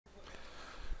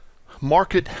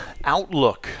Market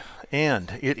outlook,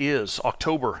 and it is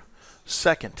October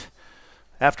 2nd.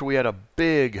 After we had a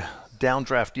big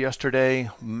downdraft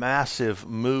yesterday, massive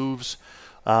moves,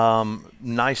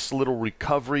 nice little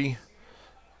recovery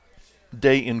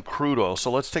day in crude oil. So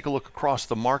let's take a look across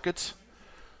the markets.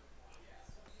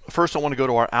 First, I want to go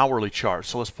to our hourly chart.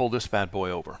 So let's pull this bad boy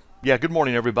over. Yeah, good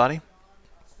morning, everybody.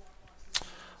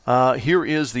 Here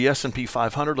is the S&P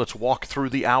 500. Let's walk through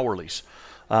the hourlies.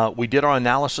 We did our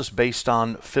analysis based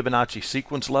on Fibonacci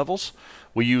sequence levels.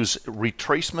 We use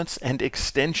retracements and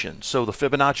extensions. So the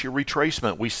Fibonacci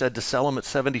retracement, we said to sell them at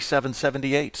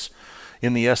 77.78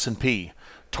 in the S&P.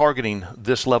 Targeting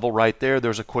this level right there,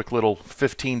 there's a quick little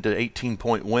 15 to 18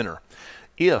 point winner.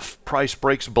 If price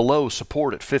breaks below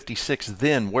support at 56,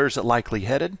 then where's it likely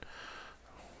headed?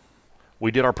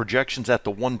 We did our projections at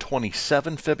the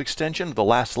 127 fib extension, the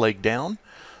last leg down,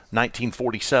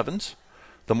 1947s.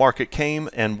 The market came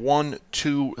and 1,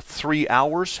 2, 3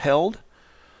 hours held,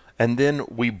 and then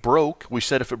we broke. We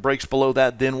said if it breaks below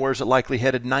that, then where's it likely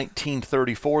headed?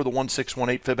 1934, the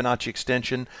 1618 Fibonacci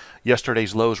extension.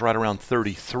 Yesterday's lows right around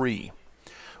 33.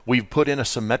 We've put in a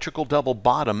symmetrical double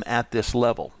bottom at this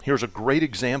level. Here's a great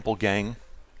example, gang,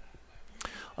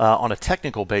 on a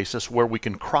technical basis where we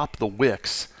can crop the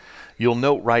wicks. You'll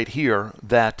note right here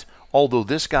that although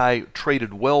this guy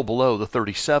traded well below the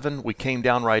 37, we came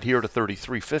down right here to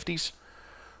 33.50s.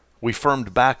 We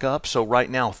firmed back up, so right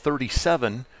now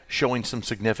 37 showing some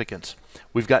significance.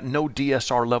 We've got no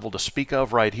DSR level to speak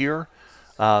of right here.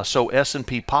 So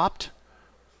S&P popped,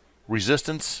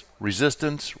 resistance,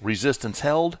 resistance, resistance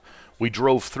held. We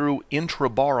drove through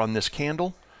intra-bar on this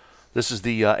candle. This is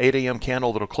the 8 a.m.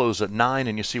 candle that'll close at 9,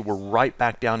 and you see we're right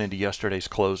back down into yesterday's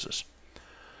closes.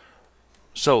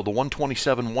 So the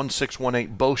 127,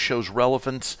 1618 both shows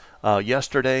relevance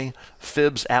yesterday.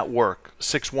 Fibs at work,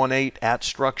 618 at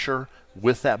structure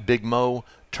with that big Mo,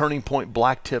 turning point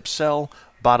black tip sell,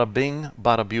 bada bing,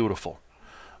 bada beautiful.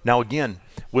 Now again,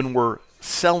 when we're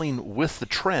selling with the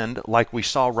trend like we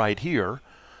saw right here,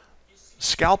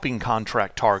 scalping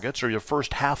contract targets or your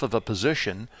first half of a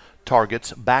position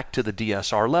targets back to the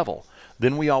DSR level.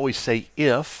 Then we always say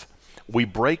if we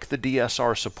break the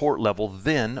DSR support level,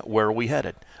 then where are we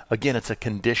headed? Again, it's a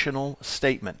conditional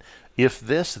statement. If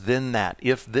this, then that.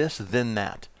 If this, then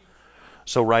that.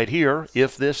 So right here,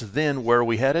 if this, then where are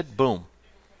we headed? Boom.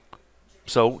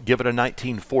 So give it a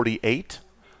 1948.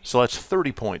 So that's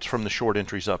 30 points from the short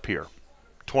entries up here.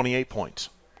 28 points.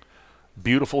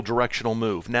 Beautiful directional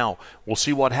move. Now, we'll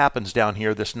see what happens down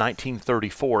here, this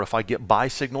 1934. If I get buy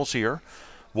signals here,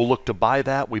 we'll look to buy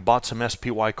that. We bought some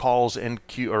SPY calls and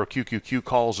QQQ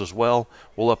calls as well.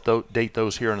 We'll update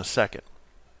those here in a second.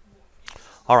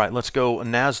 All right, let's go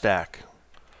NASDAQ.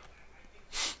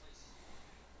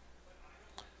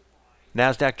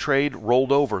 NASDAQ trade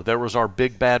rolled over. There was our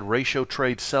big bad ratio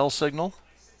trade sell signal.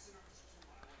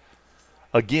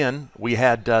 Again, we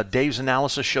had Dave's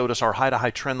analysis showed us our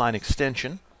high-to-high trend line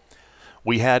extension.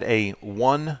 We had a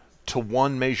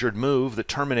 1-to-1 measured move that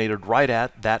terminated right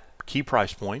at that key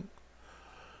price point.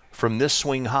 From this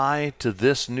swing high to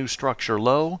this new structure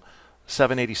low,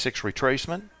 786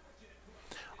 retracement.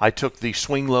 I took the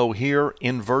swing low here,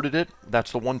 inverted it.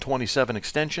 That's the 127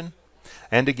 extension.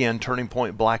 And again, turning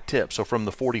point black tip. So from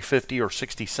the 40, 50, or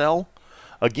 60 sell,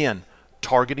 again,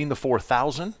 targeting the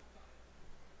 4,000.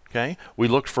 Okay, we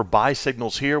looked for buy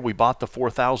signals here. We bought the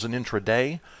 4,000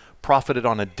 intraday, profited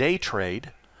on a day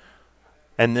trade.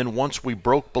 And then once we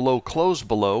broke below, closed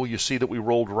below, you see that we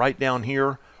rolled right down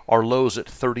here, our lows at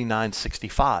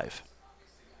 39.65.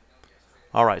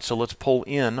 All right, so let's pull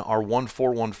in our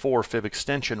 1414 fib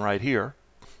extension right here.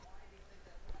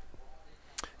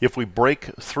 If we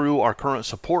break through our current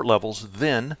support levels,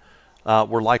 then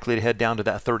we're likely to head down to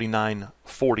that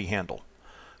 39.40 handle.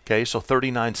 Okay, so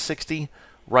 39.60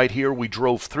 right here, we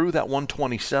drove through that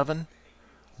 127,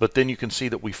 but then you can see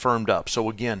that we firmed up. So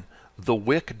again, the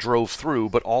wick drove through,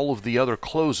 but all of the other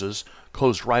closes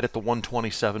closed right at the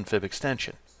 127 fib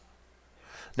extension.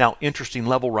 Now, interesting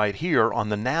level right here on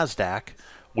the NASDAQ.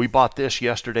 We bought this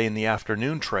yesterday in the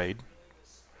afternoon trade.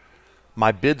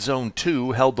 My bid zone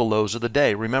 2 held the lows of the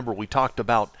day. Remember, we talked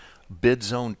about bid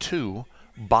zone 2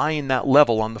 buying that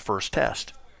level on the first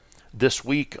test. This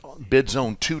week, bid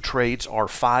zone 2 trades are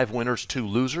 5 winners, 2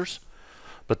 losers.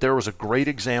 But there was a great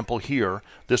example here.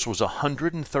 This was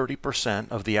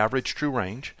 130% of the average true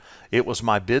range. It was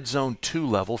my bid zone 2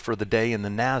 level for the day in the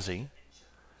NASI.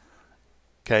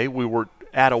 Okay, we were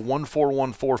at a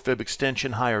 1414 fib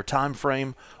extension, higher time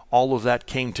frame. All of that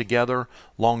came together.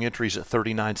 Long entries at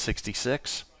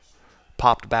 39.66.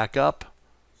 Popped back up.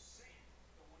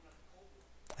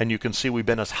 And you can see we've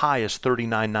been as high as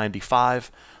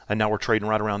 39.95, and now we're trading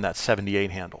right around that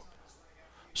 78 handle.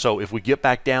 So if we get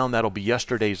back down, that'll be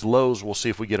yesterday's lows. We'll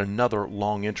see if we get another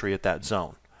long entry at that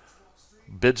zone.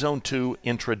 Bid zone 2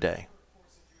 intraday.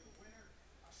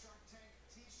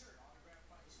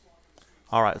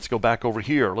 All right, let's go back over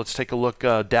here. Let's take a look,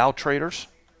 Dow traders.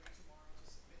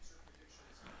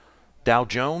 Dow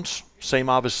Jones, same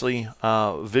obviously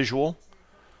visual.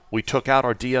 We took out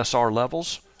our DSR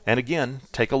levels. And again,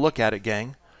 take a look at it,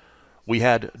 gang. We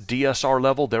had DSR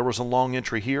level. There was a long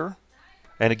entry here.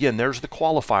 And again, there's the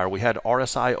qualifier. We had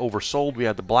RSI oversold. We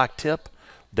had the black tip.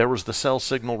 There was the sell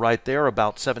signal right there,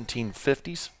 about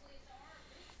 1750s.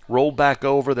 Rolled back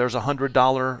over. There's a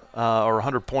 $100 or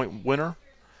 100-point winner.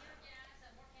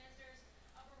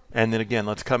 And then again,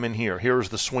 let's come in here. Here's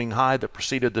the swing high that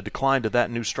preceded the decline to that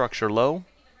new structure low.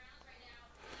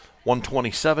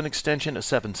 127 extension at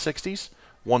 760s.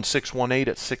 1618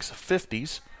 at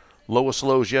 650s. Lowest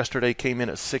lows yesterday came in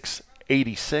at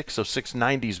 686, so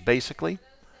 690s basically.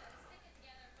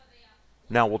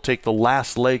 Now we'll take the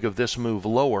last leg of this move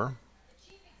lower.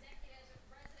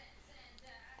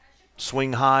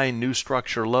 Swing high, new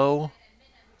structure low.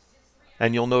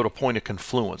 And you'll note a point of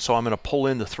confluence. So I'm going to pull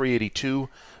in the 382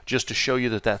 just to show you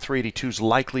that that 382 is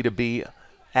likely to be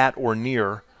at or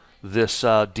near this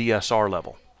DSR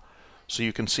level. So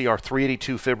you can see our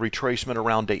 382 fib retracement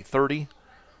around 830.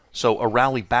 So a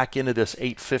rally back into this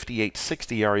 850,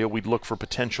 860 area, we'd look for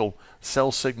potential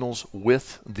sell signals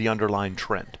with the underlying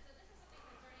trend.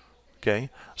 Okay,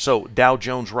 so Dow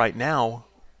Jones right now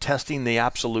testing the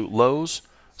absolute lows,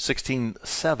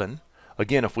 16.7.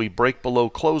 Again, if we break below,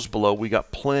 close below, we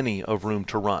got plenty of room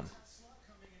to run.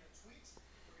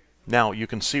 Now you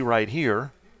can see right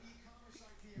here,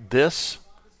 this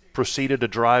proceeded to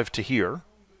drive to here.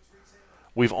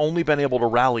 We've only been able to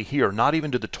rally here, not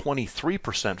even to the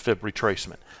 23% fib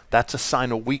retracement. That's a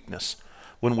sign of weakness.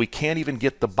 When we can't even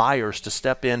get the buyers to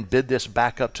step in, bid this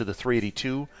back up to the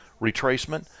 382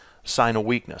 retracement, sign of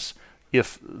weakness.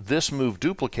 If this move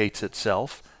duplicates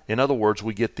itself, in other words,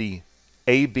 we get the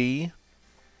AB,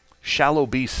 shallow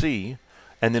BC,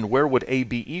 and then where would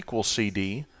AB equal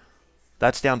CD?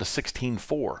 That's down to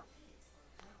 16.4. A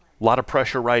lot of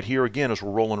pressure right here again as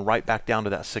we're rolling right back down to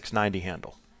that 690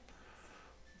 handle.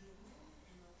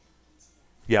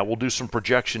 Yeah, we'll do some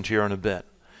projections here in a bit.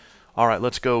 All right,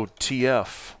 let's go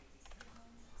TF.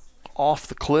 Off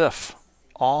the cliff.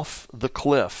 Off the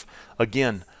cliff.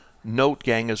 Again, note,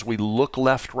 gang, as we look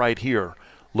left right here,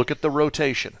 look at the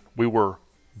rotation. We were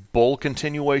bull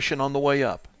continuation on the way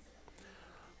up.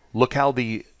 Look how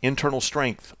the internal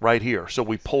strength right here. So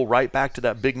we pull right back to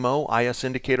that big Mo. IS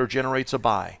indicator generates a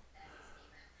buy.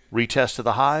 Retest to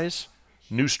the highs.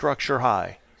 New structure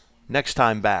high. Next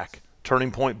time back.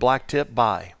 Turning point black tip,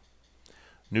 buy.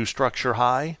 New structure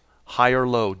high, higher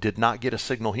low. Did not get a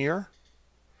signal here.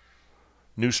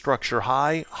 New structure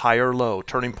high, higher low.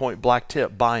 Turning point black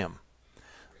tip, buy them.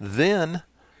 Then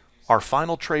our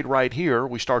final trade right here,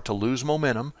 we start to lose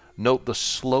momentum. Note the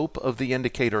slope of the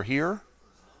indicator here.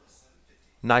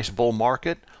 Nice bull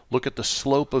market. Look at the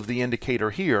slope of the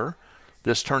indicator here.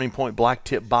 This turning point black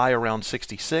tip buy around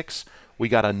 66. We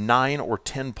got a 9 or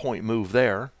 10 point move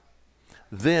there.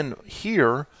 Then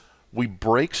here, we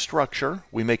break structure.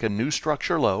 We make a new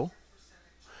structure low.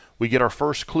 We get our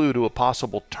first clue to a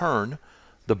possible turn.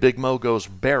 The big Mo goes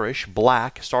bearish,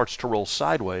 black, starts to roll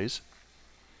sideways.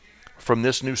 From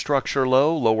this new structure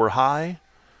low, lower high.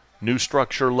 New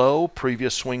structure low,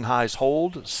 previous swing highs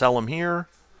hold. Sell them here.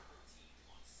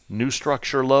 New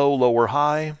structure low, lower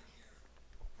high.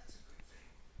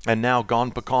 And now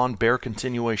gone pecan, bear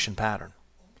continuation pattern.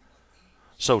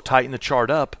 So tighten the chart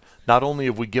up. Not only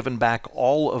have we given back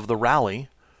all of the rally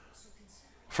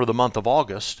for the month of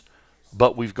August,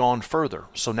 but we've gone further.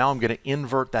 So now I'm going to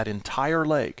invert that entire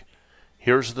leg.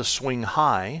 Here's the swing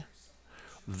high.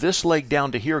 This leg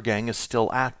down to here, gang, is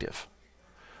still active.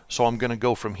 So I'm going to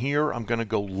go from here, I'm going to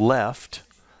go left,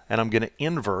 and I'm going to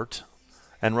invert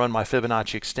and run my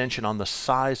Fibonacci extension on the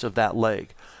size of that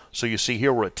leg. So you see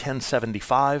here we're at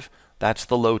 1075. That's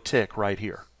the low tick right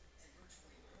here.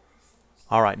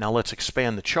 All right, now let's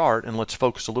expand the chart and let's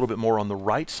focus a little bit more on the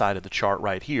right side of the chart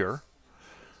right here.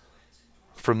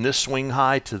 From this swing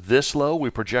high to this low, we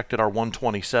projected our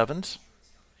 127s.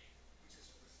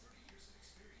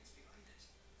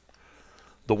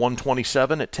 The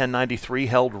 127 at 1093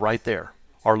 held right there.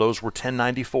 Our lows were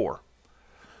 1094.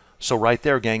 So right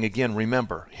there, gang, again,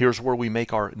 remember, here's where we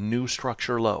make our new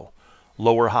structure low,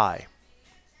 lower high.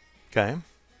 Okay?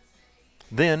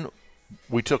 Then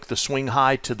we took the swing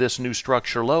high to this new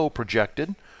structure low,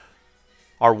 projected.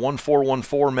 Our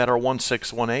 1414 met our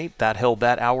 1618. That held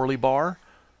that hourly bar.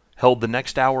 held the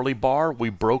next hourly bar, we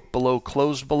broke below,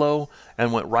 closed below,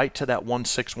 and went right to that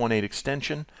 1618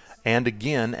 extension. And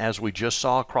again, as we just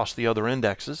saw across the other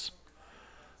indexes,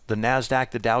 the NASDAQ,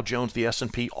 the Dow Jones, the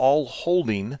S&P, all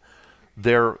holding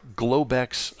their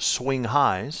Globex swing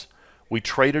highs. We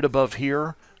traded above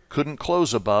here, couldn't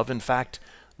close above. In fact,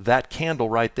 that candle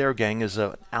right there, gang, is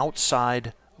an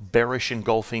outside bearish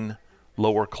engulfing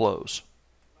lower close.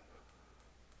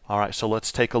 All right, so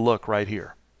let's take a look right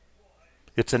here.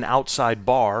 It's an outside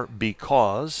bar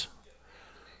because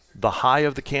the high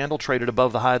of the candle traded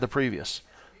above the high of the previous,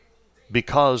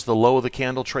 because the low of the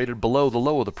candle traded below the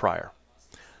low of the prior.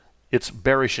 It's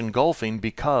bearish engulfing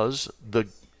because the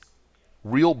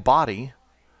real body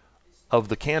of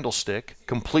the candlestick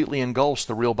completely engulfs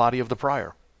the real body of the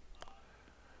prior.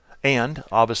 And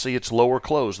obviously it's lower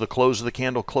close. The close of the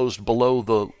candle closed below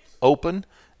the open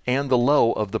and the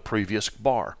low of the previous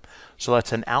bar. So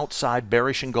that's an outside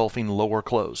bearish engulfing lower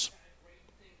close.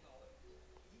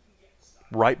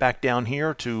 Right back down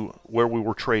here to where we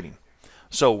were trading.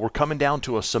 So we're coming down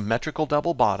to a symmetrical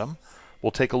double bottom.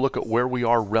 We'll take a look at where we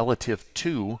are relative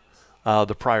to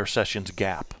the prior session's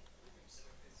gap.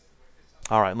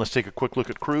 All right, let's take a quick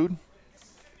look at crude.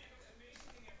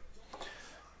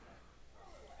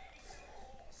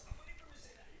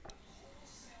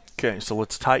 Okay, so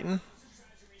let's tighten.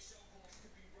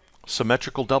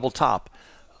 Symmetrical double top.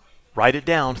 Write it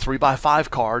down, 3x5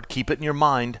 card. Keep it in your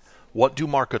mind. What do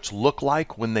markets look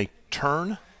like when they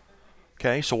turn?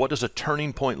 Okay, so what does a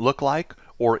turning point look like,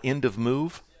 or end of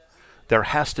move? There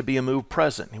has to be a move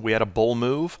present. We had a bull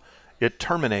move. It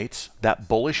terminates, that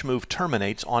bullish move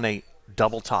terminates on a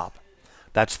double top.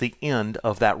 That's the end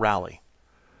of that rally.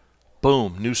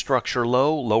 Boom, new structure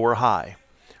low, lower high.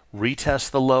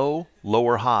 Retest the low,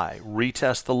 lower high.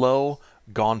 Retest the low,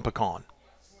 gone pecan.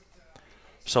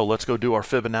 So let's go do our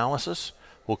fib analysis.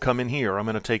 We'll come in here. I'm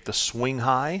going to take the swing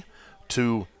high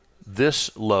to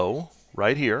this low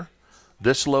right here.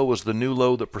 This low was the new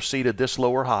low that preceded this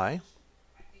lower high.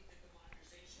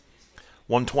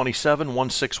 127,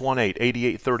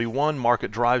 1618, 88.31.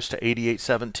 Market drives to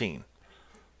 88.17.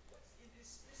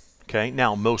 Okay,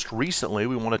 now most recently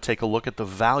we want to take a look at the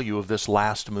value of this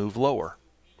last move lower.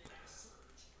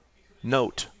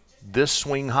 Note, this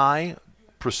swing high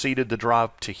proceeded to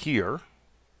drop to here.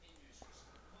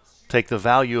 Take the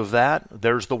value of that.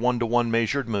 There's the one-to-one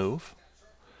measured move.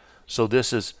 So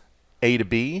this is A to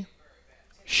B,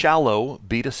 shallow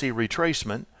B to C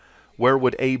retracement. Where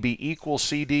would AB equal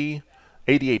CD?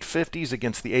 88.50s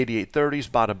against the 88.30s.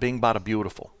 Bada bing, bada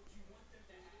beautiful.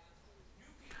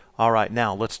 All right,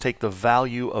 now let's take the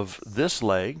value of this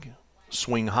leg,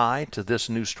 swing high to this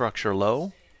new structure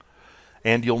low.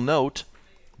 And you'll note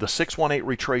the 618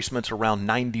 retracement's around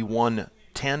 91.10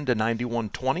 to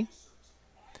 91.20.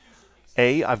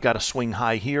 A, I've got a swing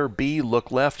high here. B,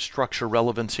 look left, structure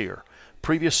relevance here.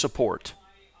 Previous support,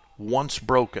 once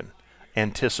broken,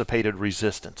 anticipated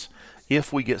resistance.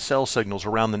 If we get sell signals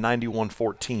around the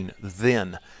 91.14,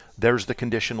 then there's the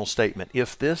conditional statement.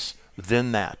 If this,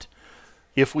 then that.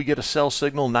 If we get a sell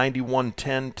signal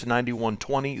 91.10 to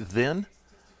 91.20, then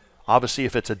obviously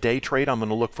if it's a day trade, I'm going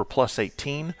to look for plus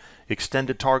 18,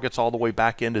 extended targets all the way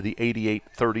back into the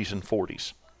 88.30s and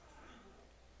 40s.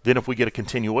 Then if we get a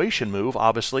continuation move,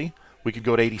 obviously, we could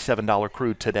go to $87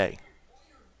 crude today.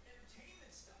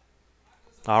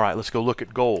 All right, let's go look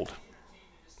at gold.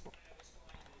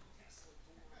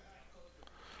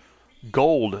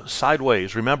 Gold,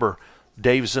 sideways. Remember,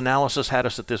 Dave's analysis had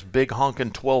us at this big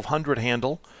honkin' 1200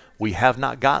 handle. We have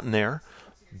not gotten there.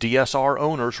 DSR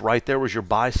owners, right there was your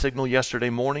buy signal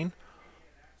yesterday morning.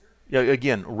 Yeah,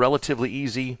 again, relatively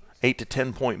easy 8 to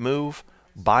 10 point move.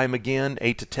 Buy them again,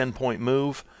 8 to 10 point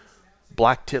move.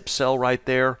 Black tip sell right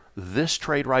there. This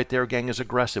trade right there, gang, is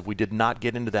aggressive. We did not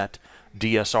get into that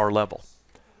DSR level.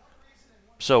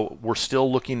 So we're still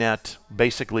looking at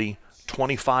basically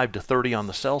 25 to 30 on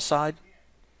the sell side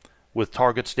with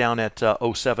targets down at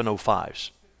 07, 05s.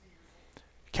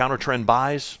 Counter trend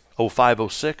buys, 05,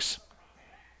 06.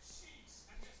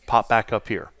 Pop back up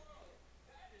here.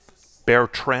 Bear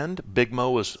trend, Big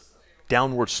Mo is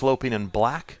downward sloping in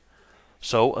black.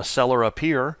 So a seller up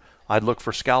here, I'd look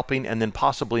for scalping and then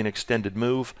possibly an extended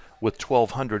move with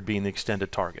 1200 being the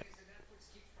extended target.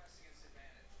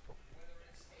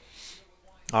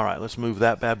 All right, let's move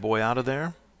that bad boy out of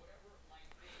there.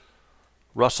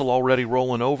 Russell already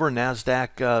rolling over.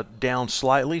 NASDAQ down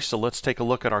slightly, so let's take a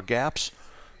look at our gaps.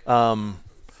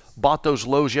 Bought those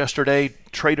lows yesterday,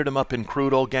 traded them up in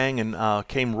crude oil, gang, and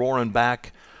came roaring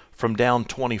back from down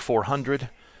 2,400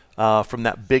 from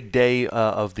that big day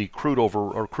of the crude oil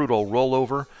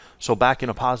rollover. So back in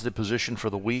a positive position for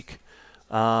the week.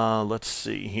 Let's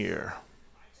see here.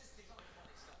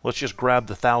 Let's just grab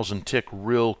the 1,000 tick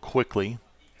real quickly.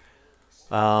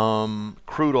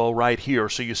 Crude oil right here.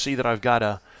 So you see that I've got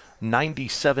a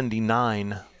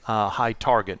 90.79 high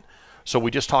target. So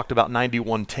we just talked about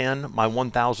 91.10. My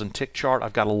 1,000 tick chart,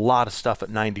 I've got a lot of stuff at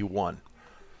 91.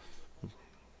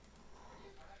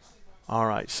 All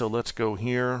right, so let's go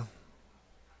here.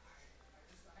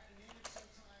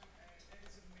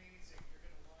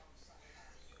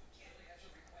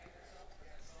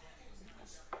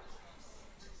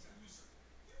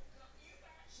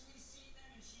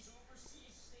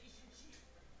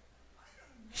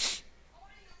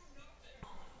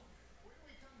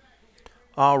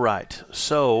 All right,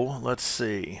 so let's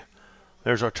see.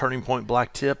 There's our turning point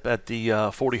black tip at the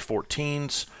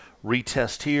 4014s.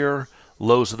 Retest here,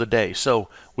 lows of the day. So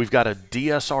we've got a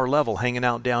DSR level hanging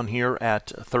out down here at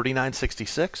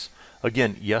 39.66.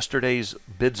 Again, yesterday's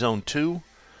bid zone 2.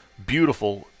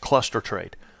 Beautiful cluster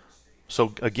trade.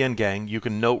 So again, gang, you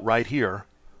can note right here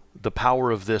the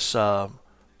power of this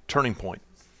turning point.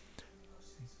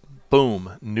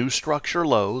 Boom, new structure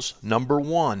lows. Number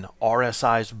 1,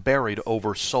 RSI's buried,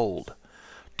 oversold.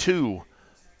 2,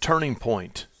 turning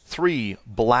point. 3,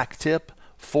 black tip.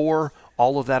 4,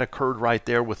 all of that occurred right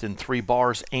there within 3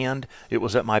 bars, and it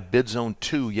was at my bid zone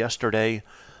 2 yesterday.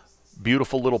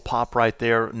 Beautiful little pop right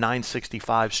there,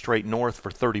 965 straight north for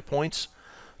 30 points.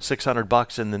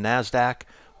 $600 in the NASDAQ.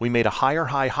 We made a higher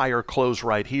high, higher close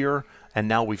right here, and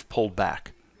now we've pulled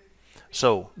back.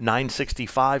 So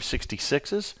 965,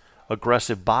 66s.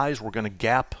 Aggressive buys. We're going to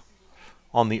gap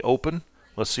on the open.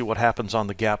 Let's see what happens on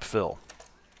the gap fill.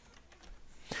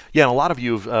 Yeah, and a lot of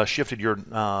you have shifted your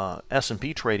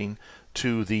S&P trading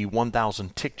to the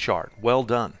 1,000 tick chart. Well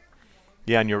done.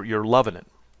 Yeah, and you're loving it.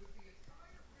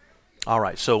 All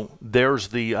right, so there's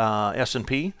the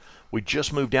S&P. We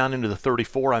just moved down into the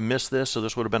 34. I missed this, so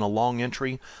this would have been a long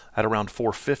entry at around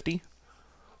 450.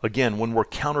 Again, when we're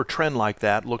counter trend like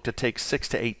that, look to take 6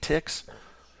 to 8 ticks.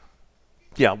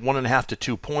 Yeah, 1.5 to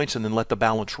 2 points, and then let the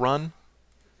balance run.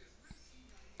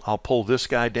 I'll pull this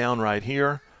guy down right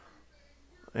here,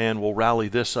 and we'll rally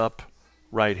this up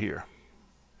right here.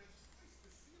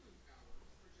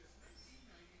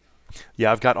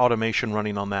 Yeah, I've got automation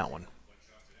running on that one.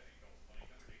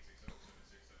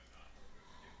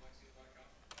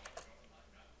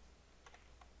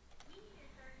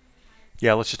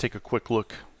 Yeah, let's just take a quick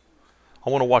look. I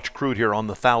want to watch crude here on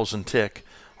the 1,000 tick.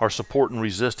 Our support and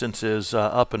resistance is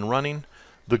up and running.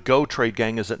 The go trade,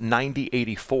 gang, is at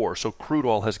 90.84, so crude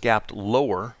oil has gapped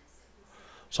lower.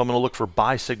 So I'm going to look for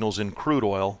buy signals in crude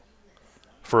oil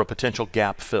for a potential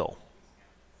gap fill.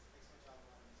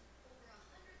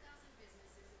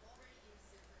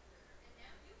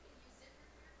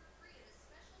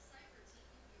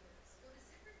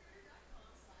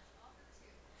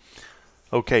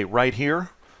 Okay, right here,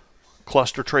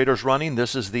 cluster traders running.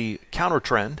 This is the counter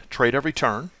trend, trade every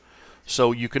turn.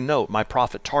 So you can note my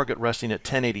profit target resting at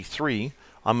 1083.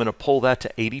 I'm going to pull that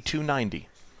to 8290.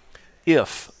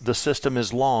 If the system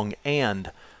is long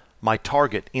and my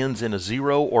target ends in a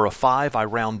 0 or a 5, I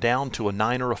round down to a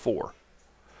 9 or a 4.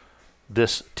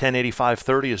 This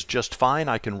 1085.30 is just fine.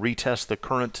 I can retest the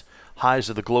current highs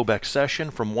of the Globex session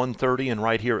from 130 and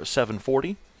right here at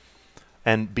 740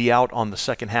 and be out on the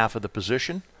second half of the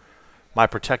position. My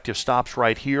protective stops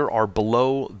right here are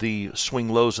below the swing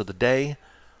lows of the day.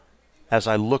 As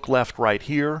I look left right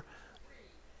here,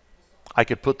 I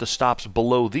could put the stops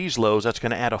below these lows. That's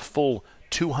going to add a full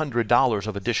 $200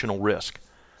 of additional risk.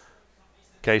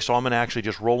 Okay, so I'm going to actually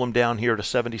just roll them down here to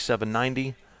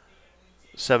 77.90,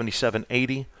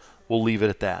 77.80. We'll leave it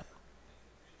at that.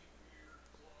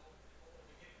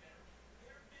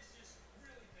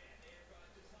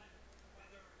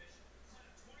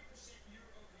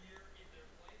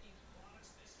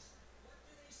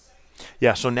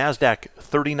 Yeah, so NASDAQ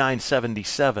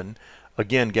 39.77.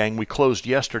 Again, gang, we closed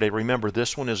yesterday. Remember,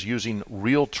 this one is using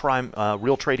real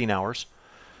trading hours.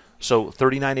 So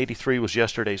 39.83 was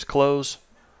yesterday's close.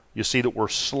 You see that we're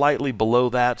slightly below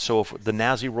that. So if the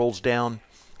NASI rolls down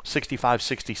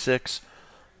 65.66,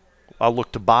 I'll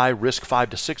look to buy, risk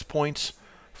 5 to 6 points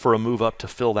for a move up to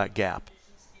fill that gap.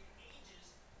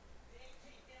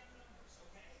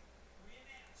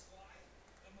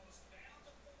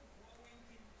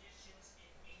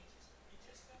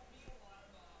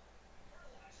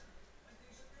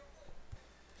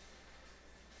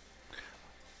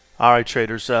 All right,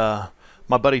 traders.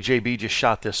 My buddy JB just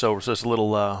shot this over, so it's a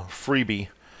little freebie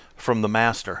from the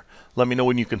master. Let me know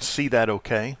when you can see that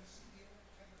okay.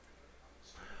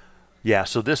 Yeah,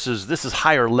 so this is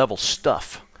higher level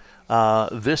stuff.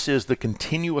 This is the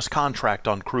continuous contract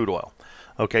on crude oil.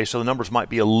 Okay, so the numbers might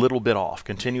be a little bit off.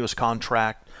 Continuous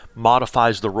contract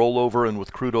modifies the rollover, and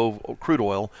with crude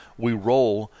oil, we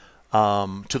roll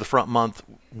to the front month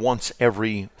once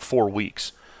every 4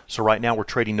 weeks. So right now we're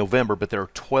trading November, but there are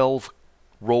 12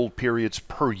 rolled periods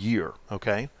per year.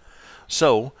 Okay,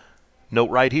 so note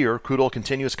right here, crude oil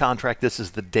continuous contract. This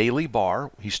is the daily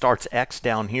bar. He starts X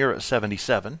down here at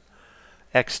 77,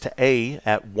 X to A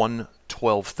at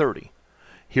 112.30.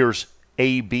 Here's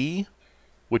AB,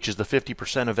 which is the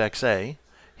 50% of XA.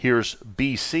 Here's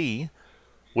BC,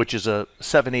 which is a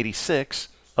 786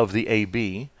 of the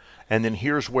AB. And then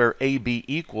here's where AB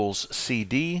equals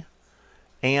CD.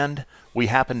 And we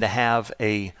happen to have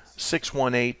a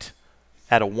 618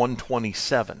 at a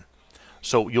 127.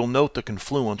 So you'll note the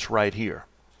confluence right here.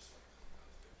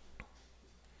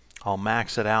 I'll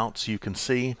max it out so you can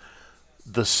see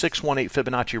the 618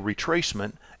 Fibonacci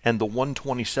retracement and the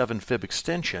 127 Fib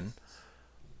extension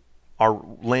are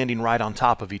landing right on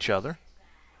top of each other.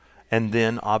 And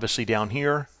then obviously down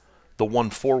here, the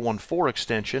 1414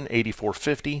 extension,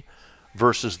 8450,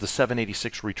 versus the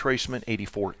 786 retracement,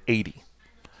 8480.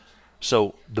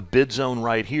 So the bid zone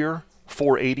right here,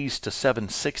 480s to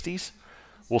 760s.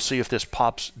 We'll see if this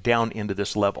pops down into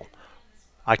this level.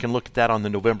 I can look at that on the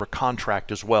November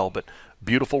contract as well, but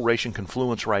beautiful Ratian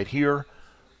confluence right here.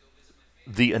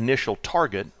 The initial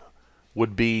target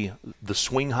would be the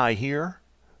swing high here,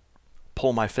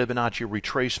 pull my Fibonacci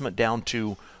retracement down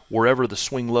to wherever the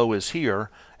swing low is here,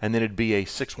 and then it'd be a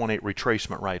 618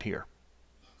 retracement right here.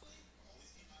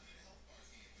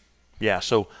 Yeah,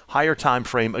 so higher time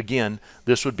frame, again,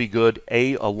 this would be good.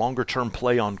 A longer term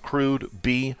play on crude.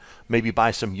 B, maybe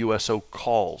buy some USO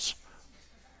calls.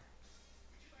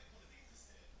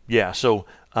 Yeah, so,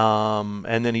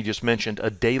 and then he just mentioned a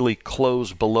daily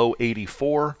close below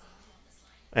 84,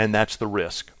 and that's the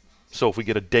risk. So if we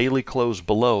get a daily close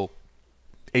below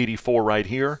 84 right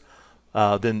here,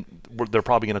 then they're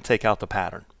probably going to take out the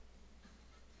pattern.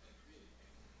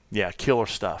 Yeah, killer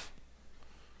stuff.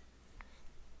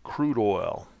 Crude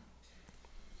oil.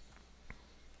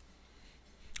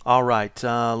 All right,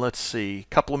 let's see.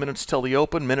 Couple of minutes till the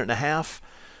open, minute and a half.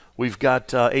 We've got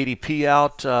ADP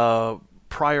out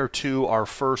prior to our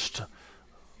first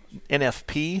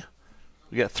NFP.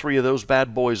 We got 3 of those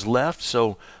bad boys left,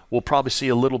 so we'll probably see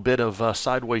a little bit of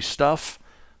sideways stuff,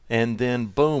 and then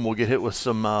boom, we'll get hit with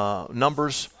some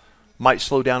numbers. Might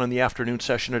slow down in the afternoon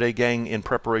session today, gang, in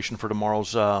preparation for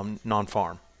tomorrow's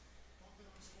non-farm.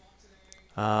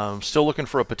 Still looking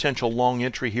for a potential long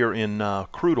entry here in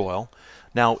crude oil.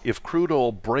 Now, if crude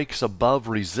oil breaks above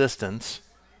resistance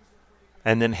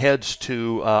and then heads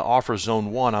to offer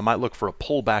zone 1, I might look for a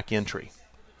pullback entry.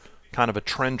 Kind of a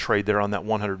trend trade there on that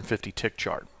 150 tick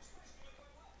chart.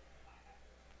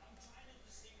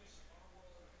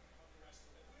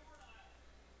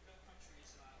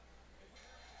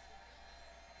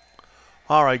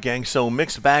 All right, gang, so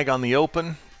mixed bag on the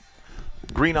open.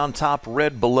 Green on top,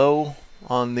 red below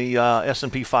on the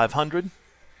S&P 500.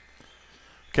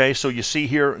 Okay, so you see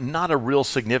here, not a real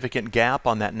significant gap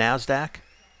on that NASDAQ.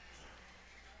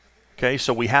 Okay,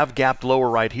 so we have gapped lower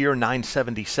right here,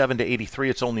 977 to 83.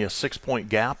 It's only a 6-point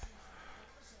gap.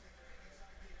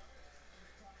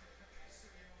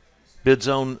 Bid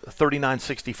zone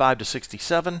 3965 to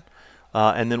 67.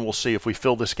 And then we'll see if we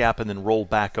fill this gap and then roll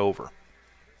back over.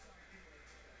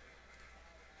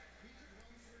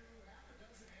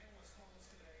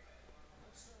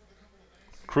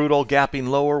 Crude oil gapping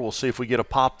lower. We'll see if we get a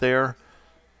pop there.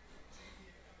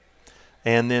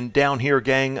 And then down here,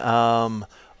 gang,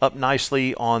 up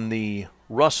nicely on the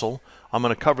Russell. I'm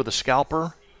going to cover the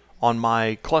scalper on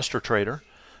my cluster trader.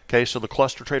 Okay, so the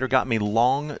cluster trader got me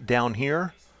long down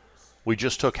here. We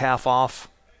just took half off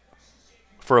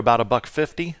for about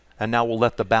 $1.50, and now we'll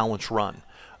let the balance run.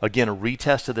 Again, a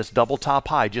retest of this double top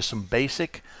high, just some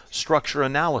basic structure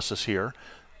analysis here.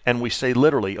 And we say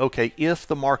literally, okay, if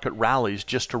the market rallies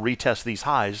just to retest these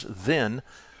highs, then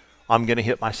I'm going to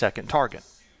hit my second target.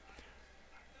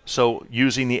 So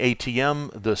using the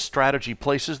ATM, the strategy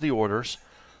places the orders.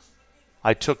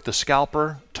 I took the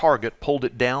scalper target, pulled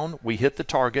it down, we hit the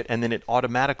target, and then it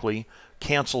automatically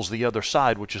cancels the other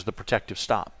side, which is the protective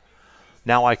stop.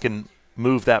 Now I can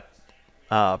move that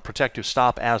protective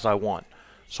stop as I want.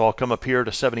 So I'll come up here to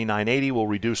 79.80. We'll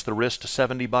reduce the risk to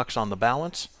 $70 on the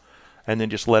balance, and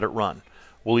then just let it run.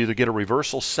 We'll either get a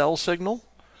reversal sell signal.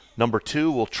 Number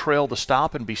 2, we'll trail the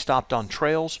stop and be stopped on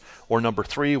trails. Or number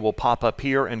 3, we'll pop up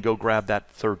here and go grab that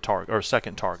third target or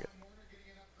second target.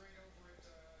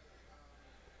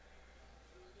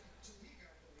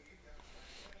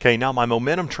 Okay, now my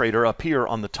momentum trader up here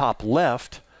on the top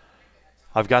left,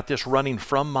 I've got this running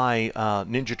from my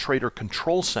NinjaTrader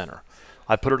control center.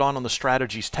 I put it on the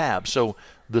strategies tab. So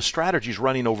the strategy's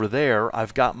running over there.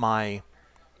 I've got my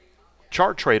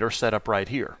chart trader set up right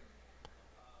here.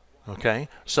 Okay,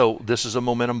 so this is a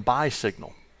momentum buy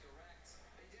signal.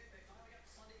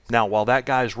 Now, while that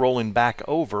guy's rolling back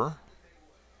over,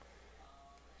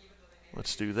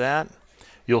 let's do that.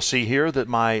 You'll see here that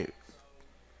my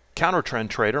counter trend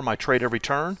trader, my trade every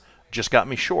turn, just got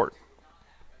me short.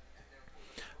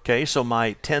 Okay, so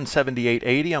my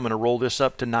 1078.80, I'm going to roll this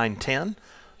up to 910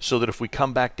 so that if we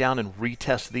come back down and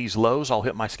retest these lows, I'll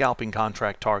hit my scalping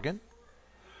contract target.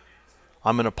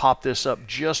 I'm going to pop this up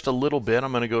just a little bit.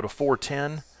 I'm going to go to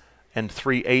 410 and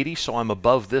 380, so I'm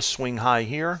above this swing high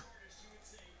here.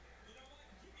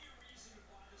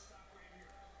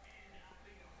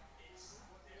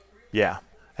 Yeah,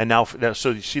 and now, so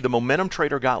you see the momentum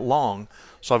trader got long,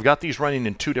 so I've got these running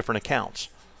in two different accounts.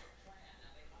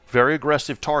 Very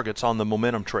aggressive targets on the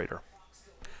momentum trader.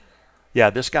 Yeah,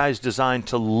 this guy's designed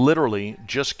to literally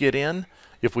just get in.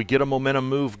 If we get a momentum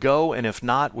move, go, and if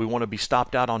not, we want to be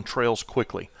stopped out on trails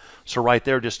quickly. So right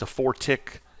there, just a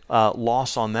 4-tick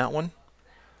loss on that one.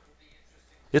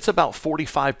 It's about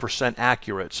 45%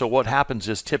 accurate. So what happens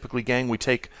is typically, gang, we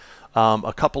take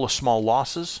a couple of small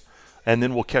losses, and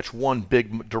then we'll catch one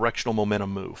big directional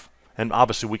momentum move. And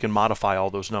obviously, we can modify all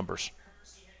those numbers.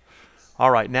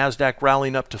 All right, NASDAQ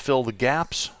rallying up to fill the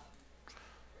gaps.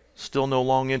 Still no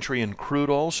long entry in crude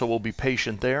oil, so we'll be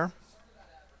patient there.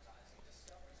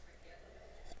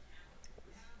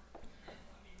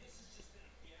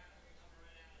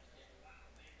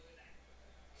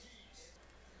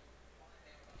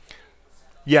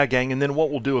 Yeah, gang, and then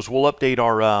what we'll do is we'll update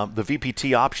our the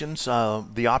VPT options,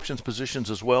 the options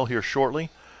positions as well here shortly.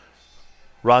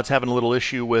 Rod's having a little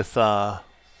issue with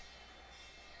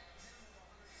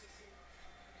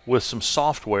some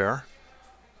software,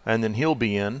 and then he'll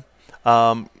be in.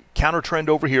 Counter trend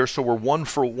over here, so we're 1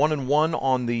 for 1 and 1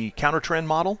 on the counter trend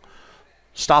model.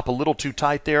 Stop a little too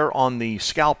tight there on the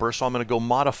scalper, so I'm going to go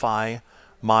modify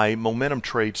my momentum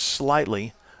trade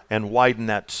slightly and widen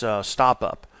that stop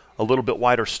up. A little bit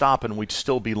wider stop, and we'd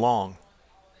still be long.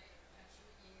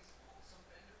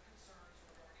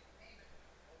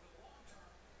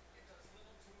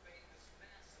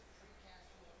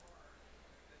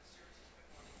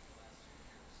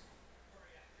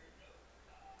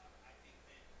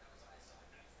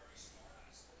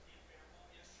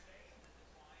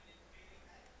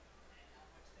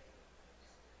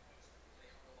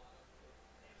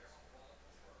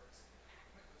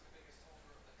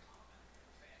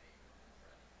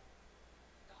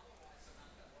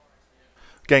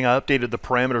 Gang, I updated the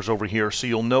parameters over here, so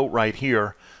you'll note right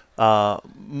here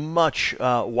much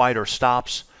wider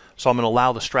stops. So I'm going to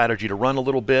allow the strategy to run a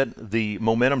little bit. The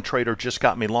momentum trader just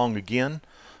got me long again.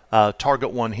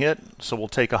 Target one hit, so we'll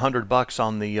take $100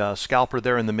 on the scalper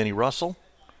there in the mini Russell.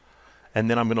 And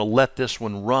then I'm going to let this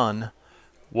one run.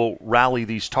 We'll rally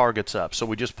these targets up. So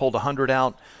we just pulled 100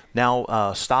 out.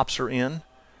 Now stops are in.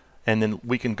 And then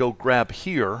we can go grab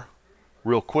here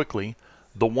real quickly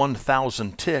the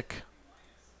 1,000 tick.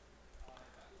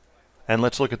 And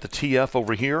let's look at the TF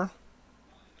over here.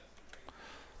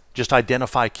 Just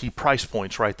identify key price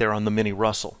points right there on the mini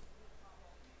Russell.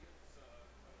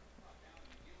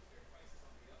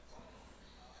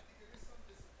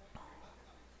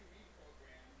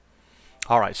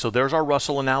 All right, so there's our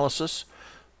Russell analysis.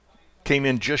 Came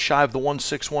in just shy of the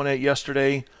 1618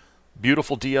 yesterday.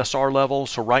 Beautiful DSR level.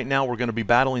 So right now we're going to be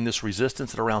battling this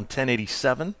resistance at around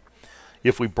 1087.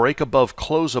 If we break above,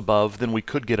 close above, then we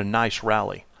could get a nice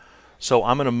rally. So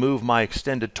I'm going to move my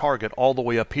extended target all the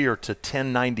way up here to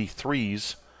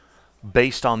 1093s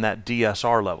based on that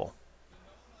DSR level.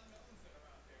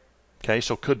 Okay,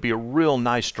 so could be a real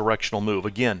nice directional move.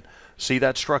 Again, see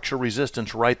that structure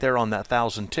resistance right there on that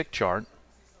 1,000 tick chart?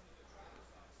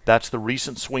 That's the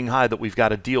recent swing high that we've got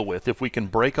to deal with. If we can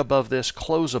break above this,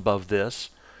 close above this,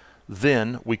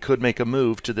 then we could make a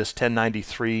move to this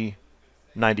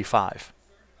 1093.95.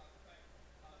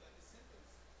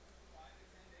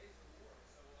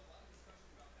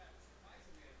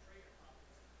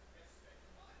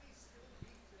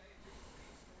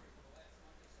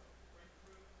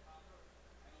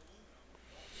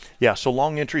 Yeah, so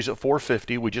long entries at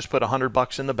 450. We just put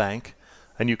 $100 in the bank,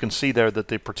 and you can see there that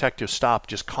the protective stop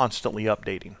just constantly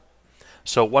updating.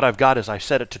 So what I've got is I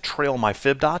set it to trail my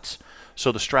fib dots,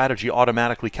 so the strategy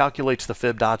automatically calculates the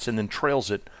fib dots and then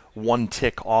trails it 1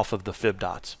 tick off of the fib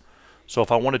dots. So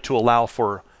if I wanted to allow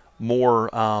for more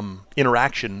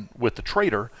interaction with the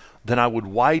trader, then I would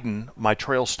widen my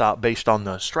trail stop based on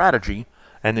the strategy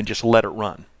and then just let it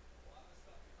run.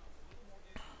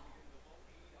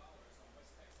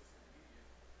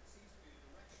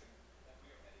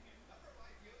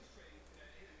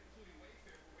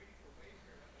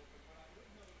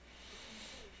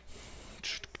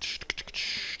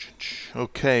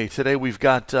 Okay, today we've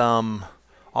got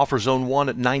offer zone 1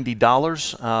 at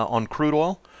 $90 on crude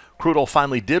oil. Crude oil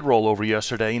finally did roll over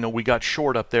yesterday. You know, we got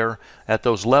short up there at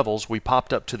those levels. We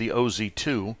popped up to the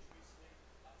OZ2.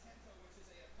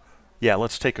 Yeah,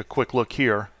 let's take a quick look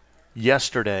here.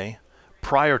 Yesterday,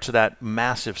 prior to that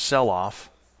massive sell-off.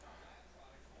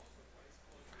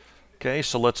 Okay,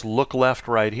 so let's look left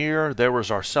right here. There was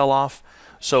our sell-off.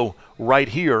 So right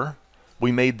here,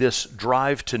 we made this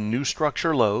drive to new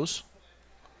structure lows.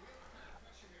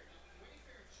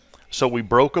 So we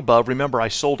broke above. Remember, I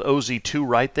sold OZ2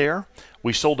 right there.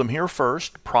 We sold them here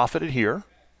first, profited here.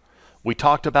 We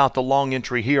talked about the long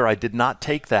entry here. I did not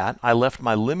take that. I left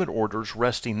my limit orders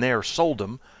resting there, sold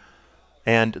them,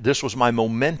 and this was my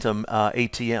momentum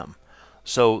ATM.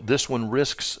 So this one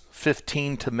risks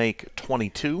 15 to make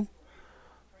 22.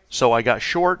 So I got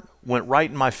short, went right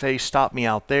in my face, stopped me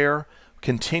out there,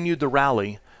 continued the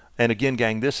rally. And again,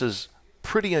 gang, this is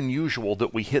pretty unusual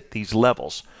that we hit these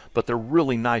levels, but they're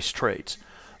really nice trades.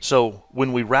 So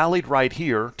when we rallied right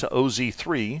here to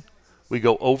OZ3, we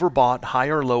go overbought,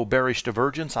 higher low bearish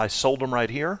divergence. I sold them right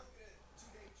here.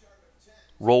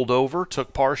 Rolled over,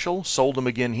 took partial, sold them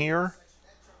again here,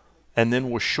 and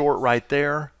then was short right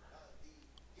there.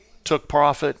 Took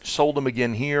profit, sold them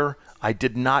again here. I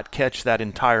did not catch that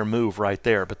entire move right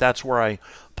there, but that's where I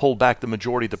pulled back the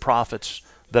majority of the profits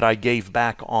that I gave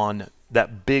back on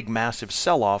that big, massive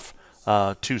sell-off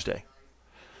Tuesday.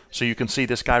 So you can see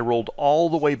this guy rolled all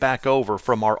the way back over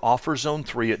from our offer zone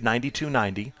 3 at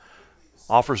 92.90.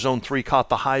 Offer zone 3 caught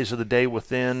the highs of the day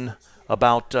within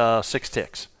about 6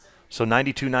 ticks. So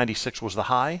 92.96 was the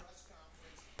high.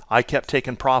 I kept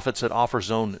taking profits at offer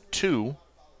zone 2.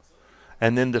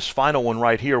 And then this final one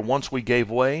right here, once we gave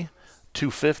way,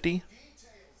 250,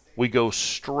 we go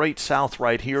straight south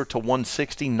right here to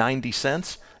 160.90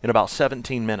 cents in about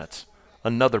 17 minutes.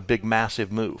 Another big,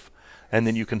 massive move. And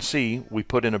then you can see we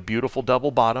put in a beautiful double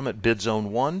bottom at bid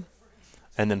zone 1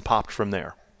 and then popped from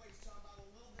there.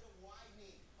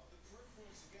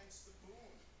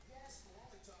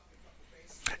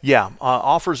 Yeah,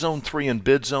 offer zone 3 and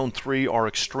bid zone 3 are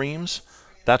extremes.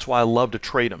 That's why I love to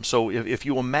trade them. So if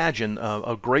you imagine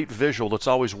a great visual that's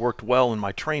always worked well in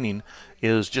my training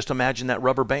is just imagine that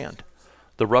rubber band.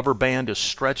 The rubber band is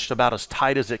stretched about as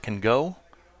tight as it can go.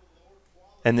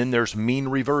 And then there's mean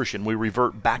reversion. We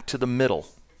revert back to the middle.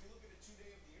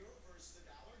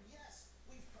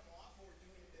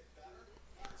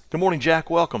 Good morning, Jack.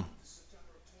 Welcome.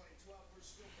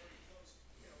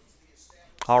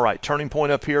 All right, turning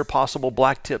point up here, possible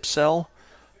black tip sell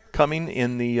coming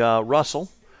in the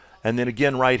Russell. And then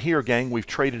again right here, gang, we've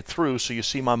traded through. So you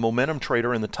see my momentum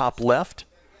trader in the top left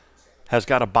has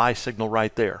got a buy signal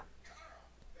right there.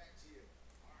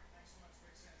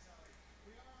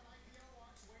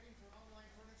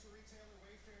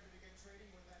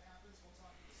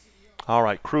 All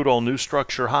right, crude oil new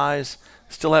structure highs.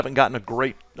 Still haven't gotten a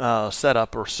great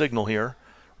setup or signal here.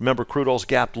 Remember, crude oil's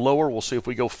gapped lower. We'll see if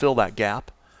we go fill that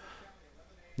gap.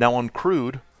 Now on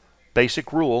crude,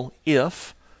 basic rule,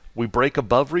 if we break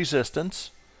above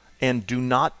resistance and do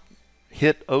not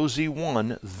hit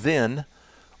OZ1, then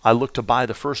I look to buy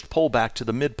the first pullback to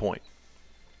the midpoint.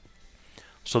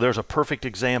 So there's a perfect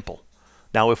example.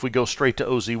 Now if we go straight to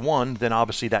OZ1, then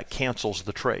obviously that cancels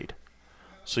the trade.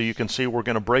 So you can see we're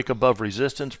going to break above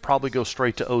resistance, probably go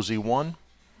straight to OZ1.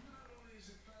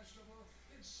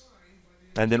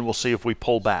 And then we'll see if we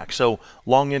pull back. So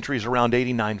long entries around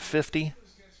 89.50.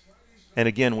 And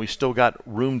again, we still got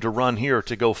room to run here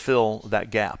to go fill that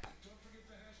gap.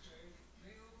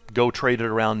 Go trade it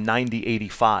around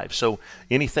 90.85. So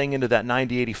anything into that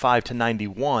 90.85 to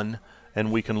 91,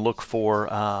 and we can look for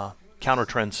counter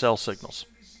trend sell signals.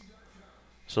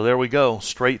 So there we go,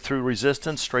 straight through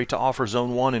resistance, straight to offer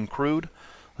zone 1 in crude.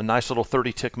 A nice little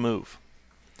 30-tick move.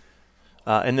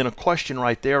 And then a question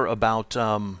right there about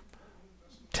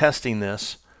testing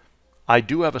this. I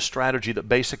do have a strategy that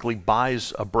basically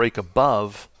buys a break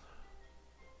above,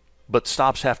 but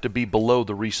stops have to be below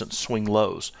the recent swing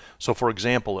lows. So for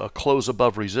example, a close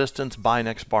above resistance, buy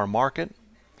next bar market.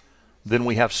 Then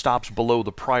we have stops below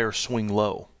the prior swing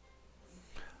low.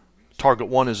 Target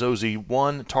 1 is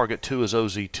OZ1, target 2 is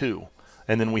OZ2.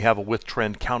 And then we have a with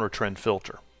trend, counter trend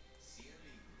filter.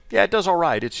 Yeah, it does all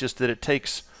right. It's just that it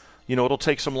takes, you know, it'll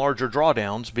take some larger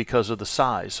drawdowns because of the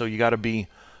size. So you got to be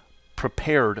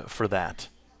prepared for that.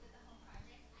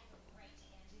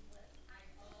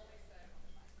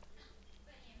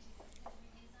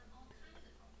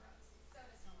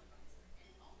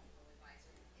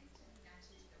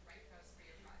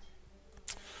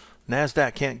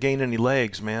 NASDAQ can't gain any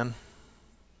legs, man.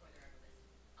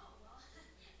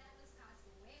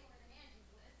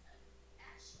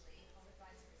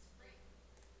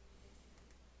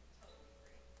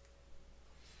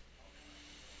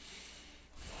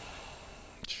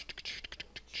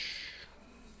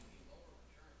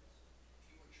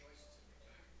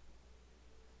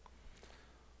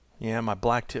 Yeah, my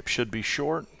black tip should be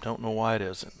short. Don't know why it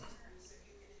isn't.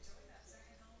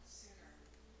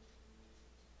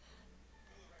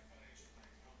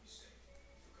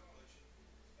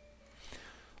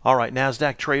 All right,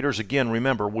 NASDAQ traders, again,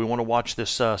 remember, we want to watch this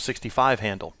 65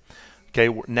 handle. Okay,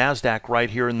 NASDAQ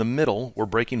right here in the middle, we're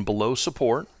breaking below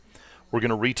support. We're going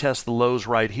to retest the lows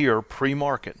right here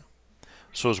pre-market.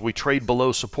 So as we trade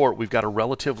below support, we've got a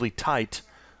relatively tight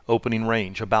opening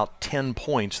range, about 10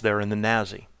 points there in the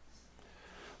NASI.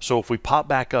 So if we pop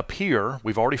back up here,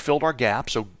 we've already filled our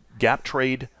gap, so gap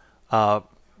trade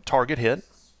target hit.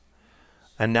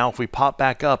 And now if we pop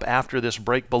back up after this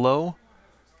break below,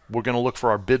 we're going to look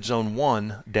for our bid zone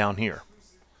 1 down here.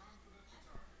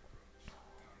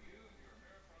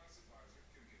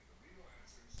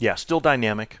 Yeah, still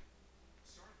dynamic.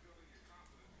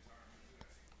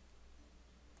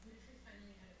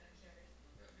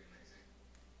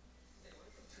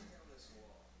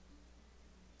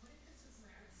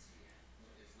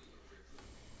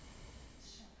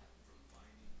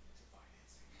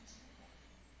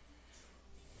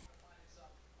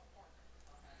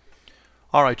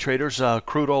 All right, traders,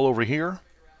 crude oil over here.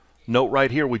 Note right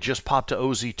here, we just popped to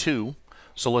OZ2.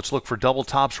 So let's look for double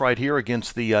tops right here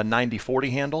against the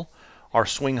 90-40 handle. Our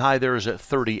swing high there is at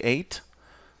 38.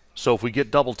 So if we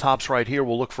get double tops right here,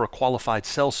 we'll look for a qualified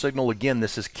sell signal. Again,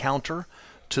 this is counter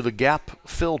to the gap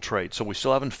fill trade. So we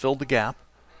still haven't filled the gap.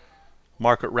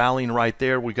 Market rallying right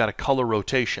there. We've got a color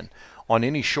rotation. On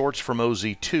any shorts from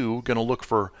OZ2, going to look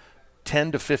for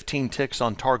 10 to 15 ticks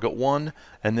on target 1,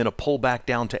 and then a pullback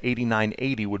down to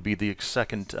 89.80 would be the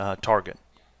second target.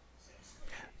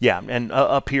 Yeah, and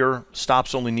up here,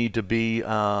 stops only need to be,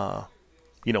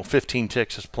 15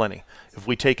 ticks is plenty. If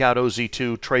we take out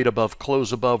OZ2, trade above,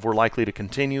 close above, we're likely to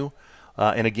continue.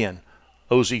 And again,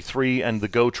 OZ3 and the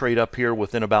go trade up here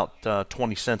within about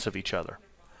 20 cents of each other.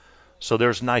 So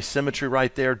there's nice symmetry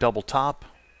right there, double top.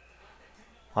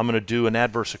 I'm going to do an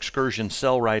adverse excursion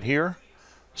sell right here.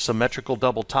 Symmetrical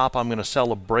double top. I'm going to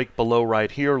sell a break below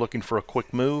right here, looking for a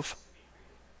quick move.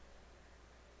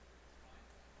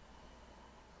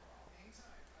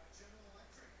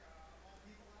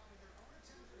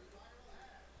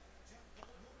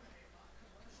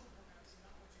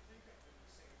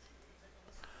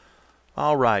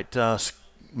 All right,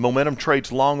 momentum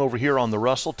trades long over here on the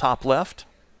Russell, top left.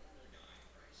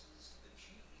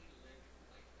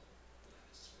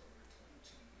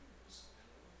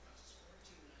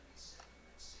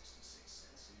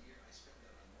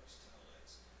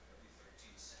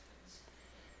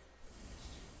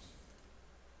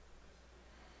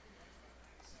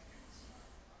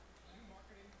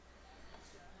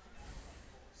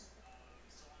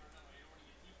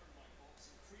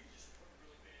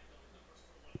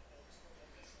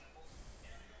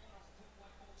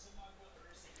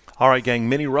 All right, gang,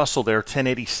 mini Russell there,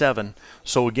 1087.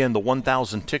 So again, the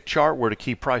 1,000 tick chart, we're at a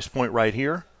key price point right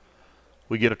here.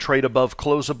 We get a trade above,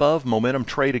 close above. Momentum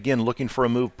trade, again, looking for a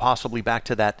move possibly back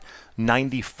to that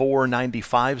 94,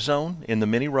 95 zone in the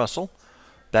mini Russell.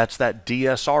 That's that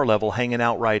DSR level hanging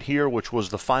out right here, which was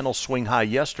the final swing high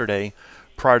yesterday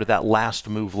prior to that last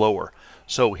move lower.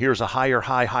 So here's a higher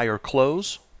high, higher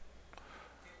close.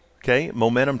 Okay,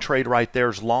 momentum trade right there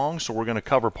is long, so we're going to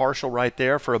cover partial right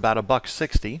there for about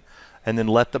 $1.60 and then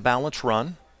let the balance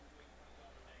run.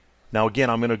 Now again,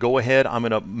 I'm going to go ahead, I'm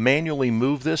going to manually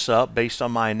move this up based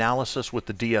on my analysis with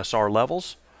the DSR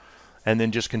levels and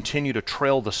then just continue to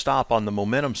trail the stop on the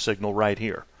momentum signal right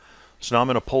here. So now I'm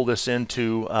going to pull this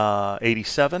into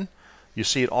 87. You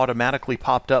see it automatically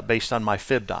popped up based on my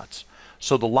fib dots.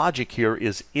 So the logic here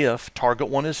is if target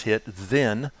 1 is hit,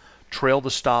 then trail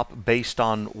the stop based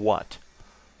on what?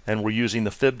 And we're using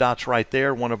the fib dots right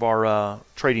there, one of our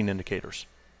trading indicators.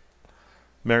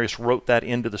 Marius wrote that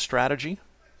into the strategy.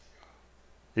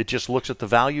 It just looks at the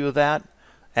value of that,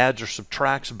 adds or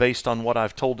subtracts based on what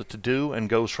I've told it to do, and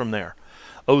goes from there.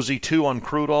 OZ2 on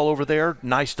crude oil over there,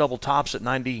 nice double tops at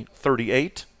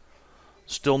 90.38.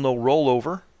 Still no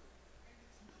rollover.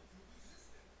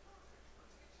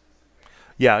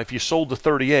 Yeah, if you sold the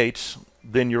 38s,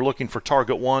 then you're looking for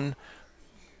target 1.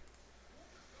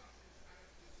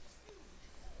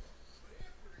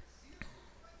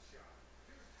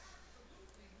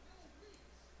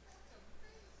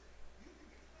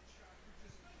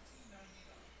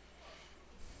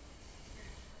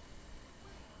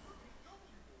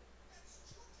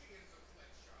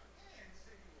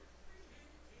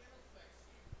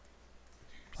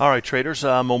 All right, traders,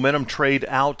 momentum trade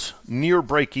out near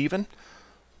break even.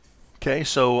 Okay,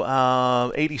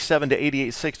 so 87 to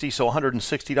 88.60, so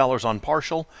 $160 on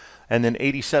partial, and then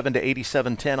 87 to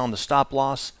 87.10 on the stop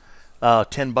loss.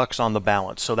 $10 on the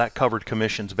balance. So that covered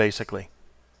commissions basically.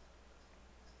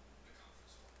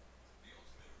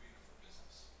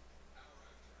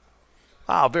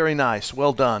 Ah, very nice.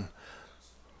 Well done.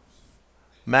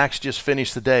 Max just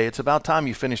finished the day. It's about time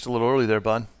you finished a little early there,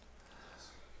 bud.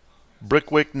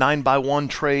 Brickwick 9x1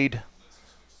 trade.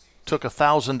 Took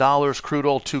 $1,000. Crude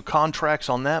oil 2 contracts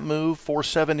on that move.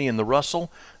 470 in the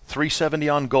Russell. 370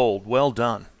 on gold. Well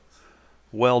done.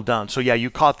 Well done. So yeah, you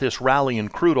caught this rally in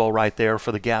crude oil right there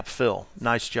for the gap fill.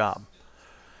 Nice job.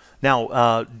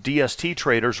 Now, DST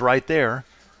traders right there.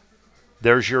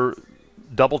 There's your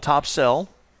double top sell,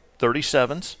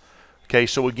 37s. Okay,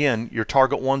 so again, your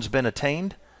target one's been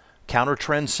attained. Counter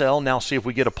trend sell. Now see if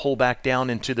we get a pullback down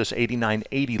into this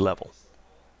 89.80 level.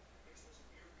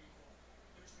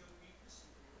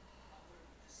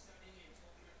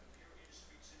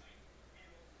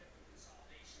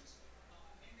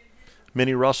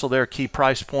 Mini Russell there, key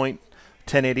price point,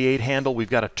 1088 handle. We've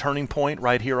got a turning point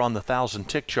right here on the 1,000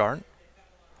 tick chart.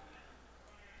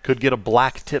 Could get a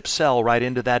black tip sell right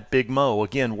into that big mo.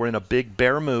 Again, we're in a big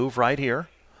bear move right here.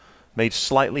 Made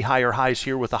slightly higher highs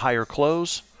here with a higher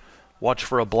close. Watch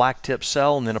for a black tip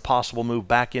sell and then a possible move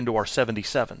back into our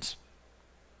 77s.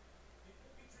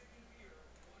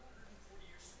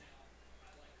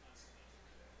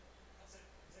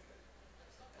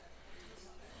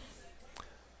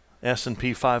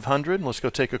 S&P 500. Let's go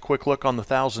take a quick look on the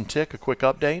 1,000 tick, a quick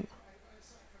update.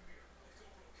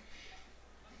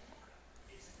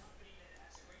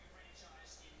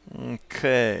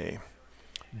 Okay,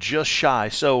 just shy.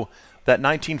 So that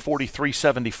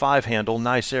 1943.75 handle,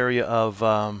 nice area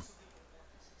of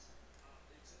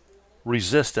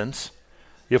resistance.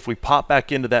 If we pop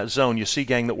back into that zone, you see,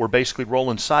 gang, that we're basically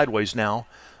rolling sideways now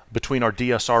between our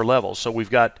DSR levels. So we've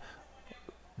got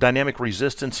dynamic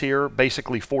resistance here,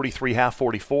 basically 43.5,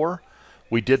 44.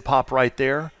 We did pop right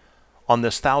there. On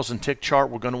this 1,000 tick chart,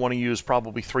 we're going to want to use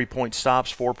probably 3-point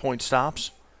stops, 4-point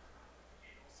stops.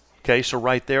 Okay, so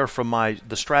right there from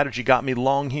the strategy got me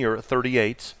long here at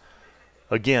 38s.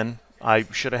 Again, I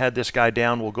should have had this guy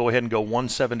down. We'll go ahead and go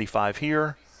 175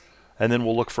 here, and then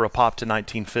we'll look for a pop to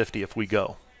 1950 if we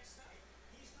go.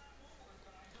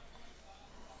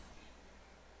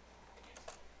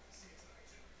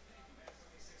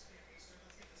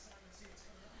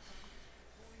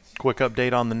 Quick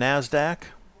update on the NASDAQ.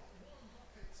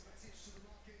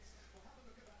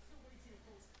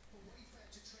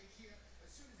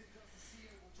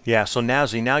 Yeah, so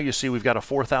NASI, now you see we've got a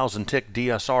 4,000 tick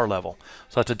DSR level.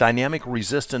 So that's a dynamic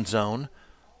resistance zone,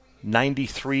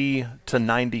 93 to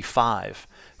 95.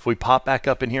 If we pop back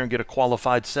up in here and get a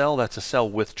qualified sell, that's a sell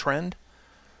with trend.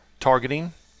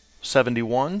 Targeting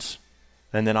 71s,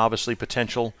 and then obviously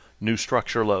potential new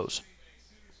structure lows.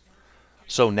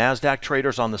 So NASDAQ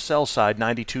traders on the sell side,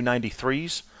 92,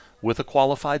 93s with a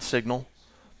qualified signal,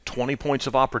 20 points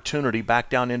of opportunity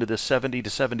back down into the 70 to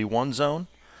 71 zone.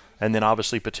 And then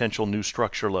obviously potential new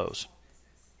structure lows.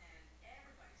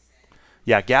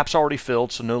 Yeah, gap's already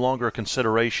filled, so no longer a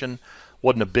consideration.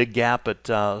 Wasn't a big gap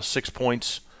at 6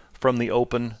 points from the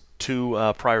open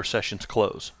to prior session's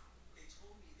close.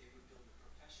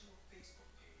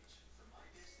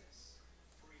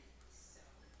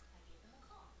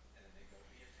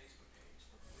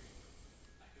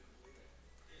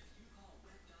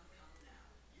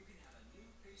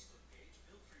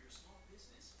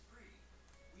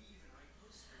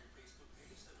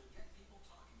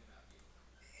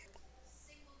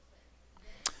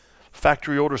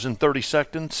 Factory orders in 30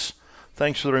 seconds.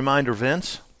 Thanks for the reminder,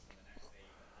 Vince.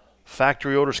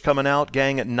 Factory orders coming out,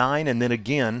 gang, at 9, and then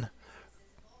again,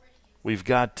 we've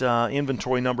got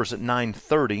inventory numbers at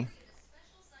 9:30.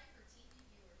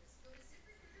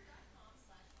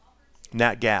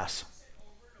 Nat gas.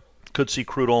 Could see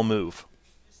crude oil move.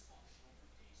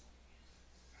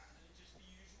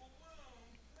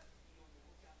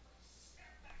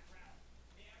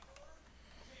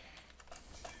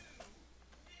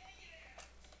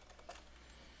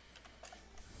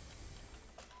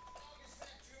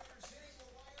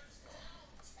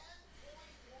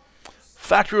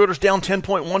 Factory orders down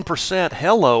 10.1%.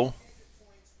 Hello.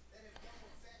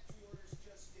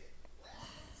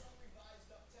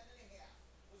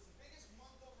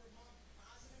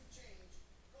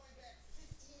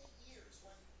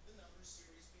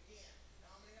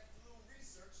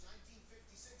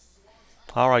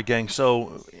 All right, gang.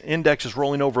 So index is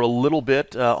rolling over a little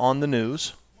bit on the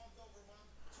news.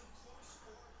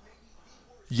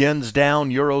 Yen's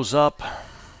down, euro's up.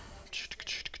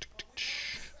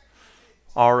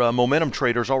 Our momentum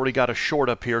trader's already got a short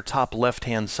up here, top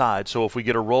left-hand side. So if we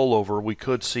get a rollover, we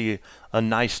could see a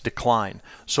nice decline.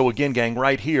 So again, gang,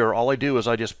 right here, all I do is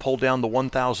I just pull down the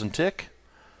 1,000 tick,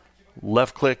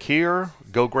 left click here,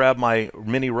 go grab my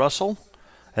mini Russell,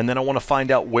 and then I want to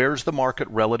find out where's the market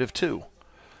relative to.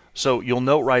 So you'll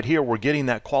note right here, we're getting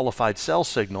that qualified sell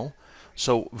signal.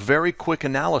 So very quick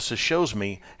analysis shows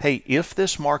me, hey, if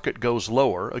this market goes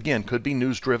lower, again, could be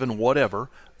news driven, whatever,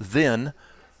 then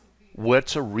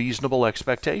what's a reasonable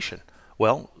expectation?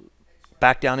 Well,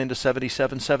 back down into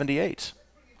 77, 78s.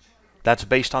 That's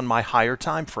based on my higher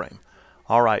time frame.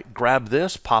 All right, grab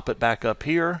this, pop it back up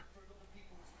here.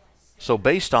 So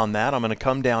based on that, I'm going to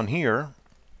come down here,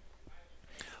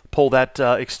 pull that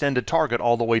extended target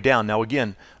all the way down. Now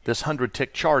again, this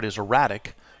 100-tick chart is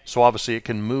erratic, so obviously it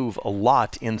can move a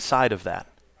lot inside of that.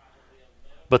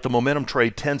 But the momentum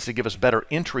trade tends to give us better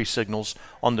entry signals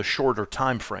on the shorter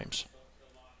time frames.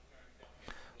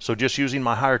 So just using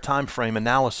my higher time frame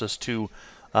analysis to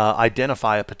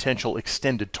identify a potential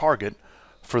extended target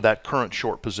for that current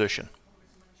short position.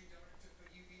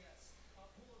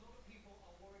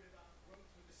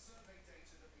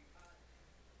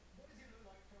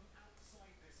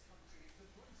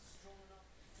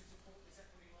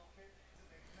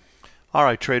 All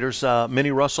right, traders,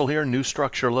 mini Russell here, new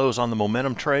structure lows on the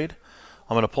momentum trade.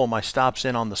 I'm going to pull my stops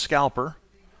in on the scalper.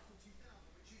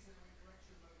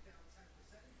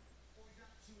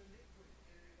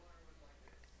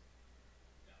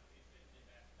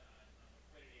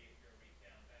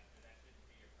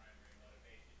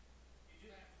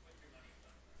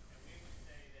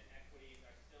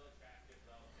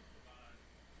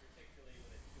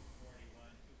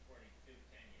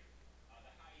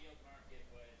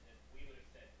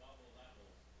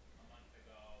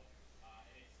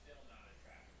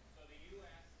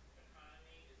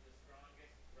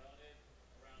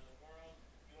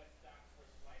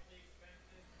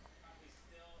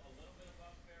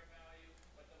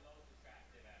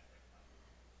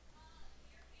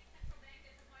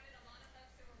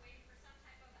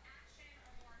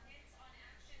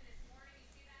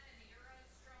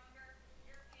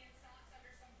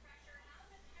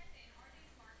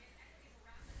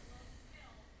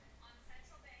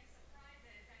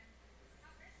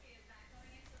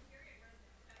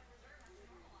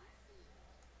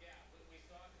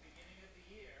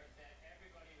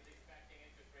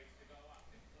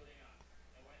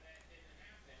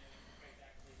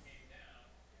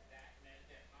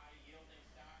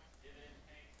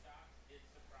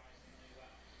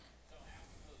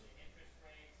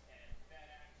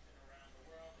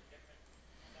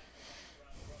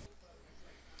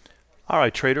 All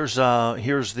right, traders,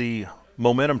 here's the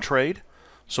momentum trade.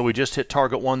 So we just hit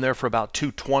target one there for about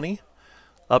 220,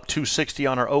 up 260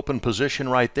 on our open position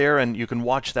right there, and you can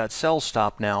watch that sell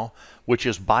stop now, which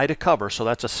is buy to cover. So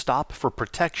that's a stop for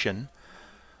protection.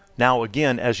 Now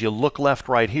again, as you look left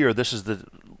right here, this is the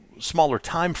smaller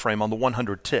time frame on the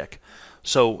 100 tick.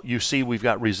 So you see we've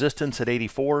got resistance at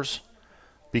 84s,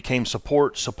 became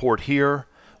support, support here.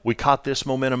 We caught this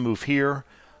momentum move here.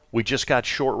 We just got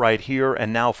short right here,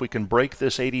 and now if we can break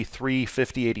this 83,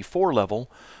 50, 84 level,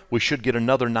 we should get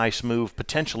another nice move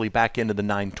potentially back into the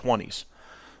 920s.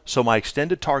 So my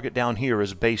extended target down here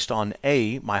is based on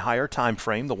A, my higher time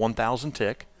frame, the 1,000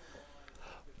 tick,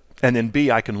 and then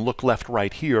B, I can look left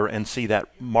right here and see that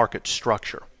market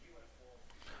structure.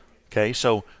 Okay,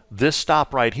 so this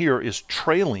stop right here is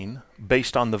trailing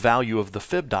based on the value of the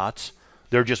fib dots.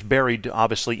 They're just buried,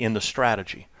 obviously, in the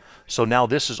strategy. So now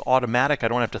this is automatic. I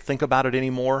don't have to think about it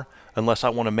anymore unless I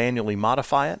want to manually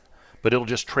modify it, but it'll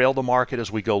just trail the market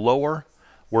as we go lower.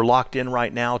 We're locked in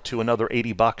right now to another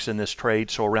 80 bucks in this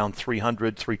trade, so around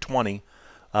 300, 320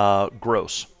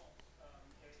 gross.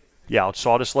 Yeah,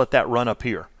 so I'll just let that run up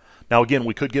here. Now again,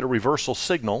 we could get a reversal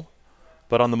signal,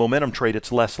 but on the momentum trade,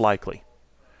 it's less likely.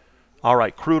 All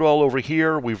right, crude oil over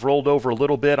here. We've rolled over a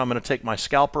little bit. I'm going to take my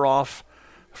scalper off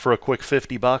for a quick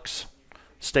 50 bucks.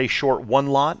 Stay short one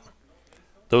lot.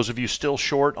 Those of you still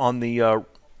short on the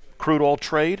crude oil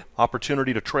trade,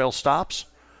 opportunity to trail stops.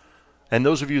 And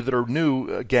those of you that are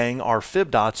new, gang, our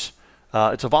fib dots,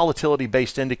 it's a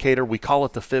volatility-based indicator. We call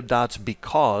it the fib dots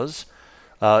because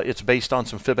it's based on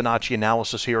some Fibonacci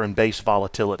analysis here and base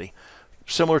volatility.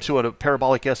 Similar to a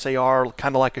parabolic SAR,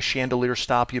 kind of like a chandelier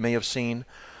stop you may have seen.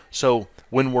 So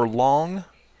when we're long,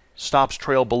 stops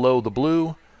trail below the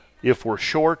blue. If we're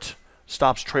short,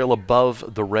 stops trail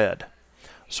above the red.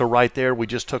 So right there, we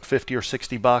just took 50 or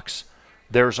 60 bucks.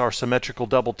 There's our symmetrical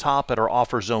double top at our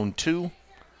offer zone 2.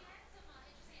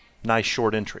 Nice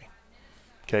short entry.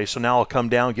 Okay, so now I'll come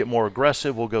down, get more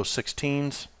aggressive. We'll go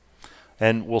 16s.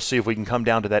 and we'll see if we can come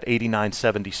down to that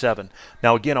 89.77.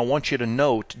 Now again, I want you to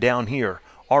note down here,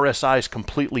 RSI is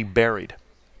completely buried.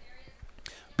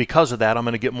 Because of that, I'm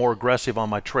going to get more aggressive on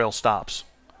my trail stops.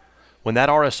 When that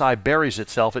RSI buries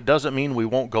itself, it doesn't mean we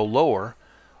won't go lower,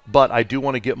 but I do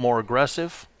want to get more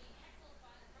aggressive.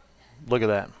 Look at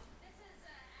that.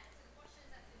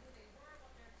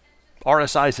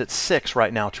 RSI is at 6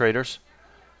 right now, traders.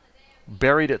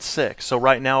 Buried at 6. So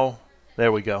right now,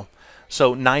 there we go.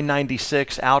 So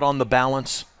 996 out on the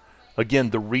balance. Again,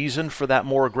 the reason for that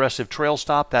more aggressive trail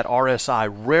stop, that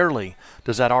RSI, rarely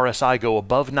does that RSI go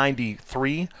above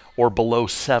 93 or below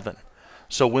 7.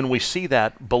 So when we see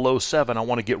that below 7, I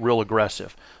want to get real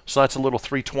aggressive. So that's a little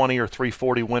 320 or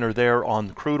 340 winner there on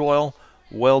crude oil.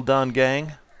 Well done,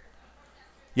 gang.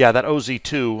 Yeah, that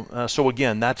OZ2. So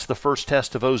again, that's the first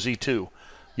test of OZ2.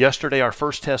 Yesterday, our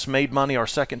first test made money. Our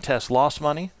second test lost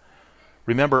money.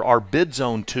 Remember, our bid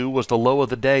zone 2 was the low of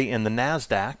the day in the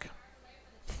NASDAQ.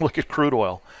 Look at crude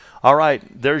oil. All right,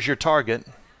 there's your target.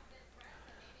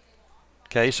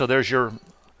 Okay, so there's your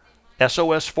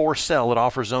SOS4 sell at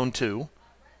offer zone 2.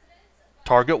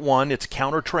 Target 1, it's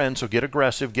counter trend, so get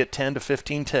aggressive, get 10 to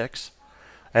 15 ticks.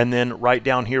 And then right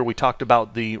down here, we talked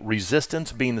about the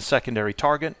resistance being the secondary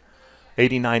target.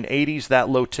 89.80s, that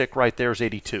low tick right there is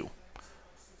 82.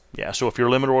 Yeah, so if your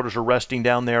limit orders are resting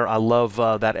down there, I love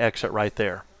that exit right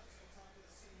there.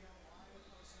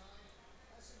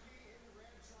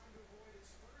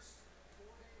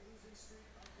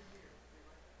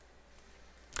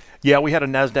 Yeah, we had a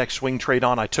NASDAQ swing trade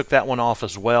on. I took that one off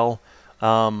as well.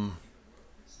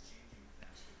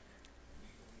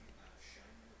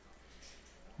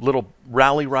 Little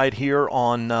rally right here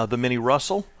on the mini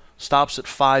Russell. Stops at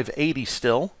 580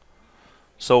 still.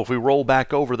 So if we roll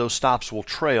back over, those stops will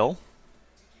trail.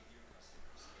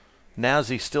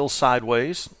 NASI still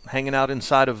sideways, hanging out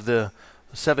inside of the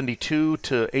 72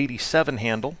 to 87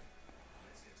 handle.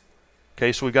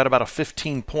 Okay, so we've got about a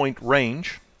 15-point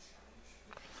range.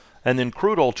 And then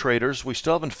crude oil traders, we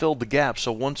still haven't filled the gap.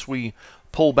 So once we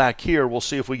pull back here, we'll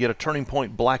see if we get a turning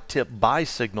point black tip buy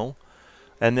signal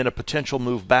and then a potential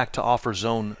move back to offer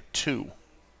zone 2.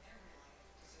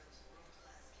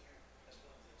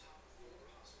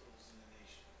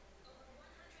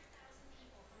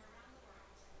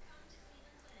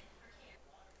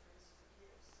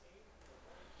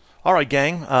 All right,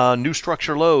 gang, new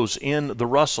structure lows in the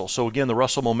Russell. So again, the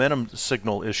Russell momentum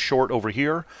signal is short over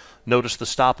here. Notice the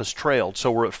stop has trailed.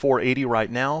 So we're at 480 right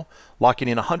now, locking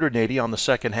in 180 on the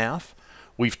second half.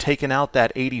 We've taken out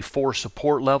that 84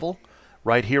 support level.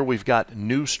 Right here, we've got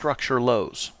new structure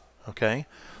lows. Okay,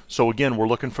 so again, we're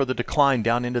looking for the decline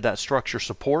down into that structure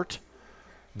support.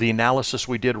 The analysis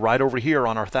we did right over here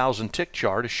on our 1,000 tick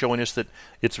chart is showing us that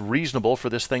it's reasonable for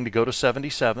this thing to go to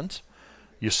 77s.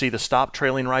 You see the stop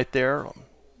trailing right there,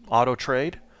 auto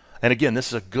trade. And again, this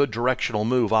is a good directional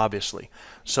move, obviously.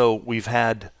 So we've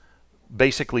had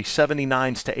basically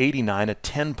 79s to 89, a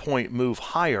 10-point move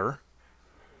higher.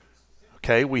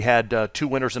 Okay, we had 2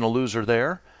 winners and a loser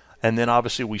there. And then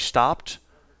obviously we stopped.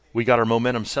 We got our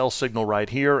momentum sell signal right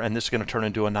here, and this is going to turn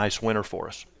into a nice winner for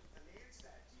us.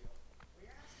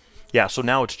 Yeah, so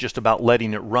now it's just about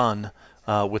letting it run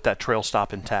with that trail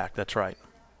stop intact. That's right.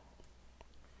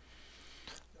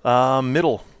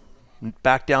 Middle,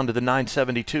 back down to the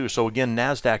 972. So again,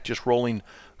 NASDAQ just rolling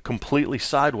completely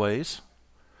sideways.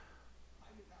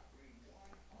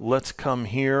 Let's come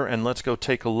here and let's go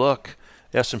take a look.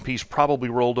 S&P's probably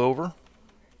rolled over.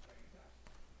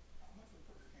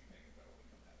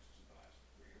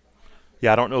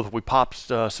 Yeah, I don't know if we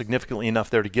popped significantly enough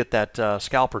there to get that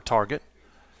scalper target.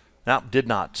 No, did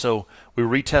not. So we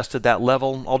retested that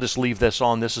level. I'll just leave this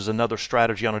on. This is another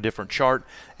strategy on a different chart.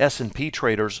 S&P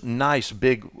traders, nice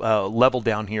big level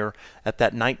down here at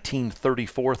that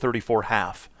 1934, 34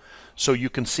 half. So you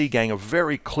can see, gang, a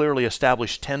very clearly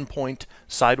established 10-point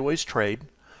sideways trade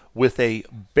with a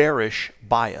bearish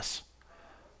bias.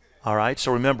 All right,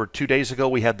 so remember, 2 days ago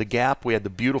we had the gap. We had the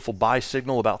beautiful buy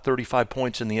signal, about 35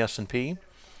 points in the S&P,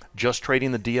 just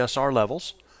trading the DSR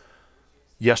levels.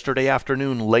 Yesterday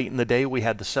afternoon, late in the day, we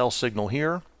had the sell signal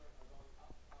here.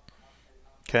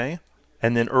 Okay,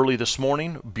 and then early this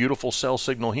morning, beautiful sell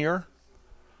signal here.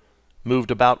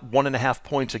 Moved about 1.5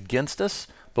 points against us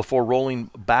before rolling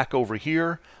back over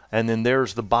here. And then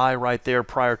there's the buy right there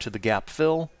prior to the gap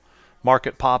fill.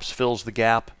 Market pops, fills the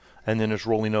gap, and then is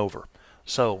rolling over.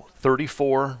 So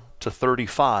 34 to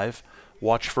 35,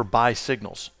 watch for buy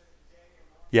signals.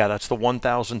 Yeah, that's the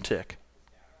 1,000 tick.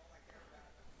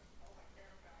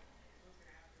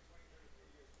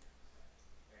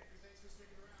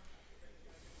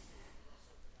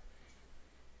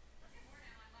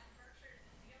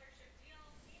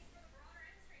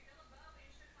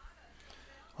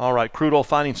 All right, crude oil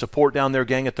finding support down there,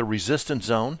 gang, at the resistance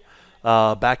zone,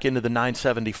 back into the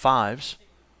 975s.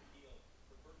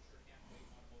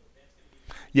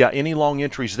 Yeah, any long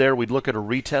entries there, we'd look at a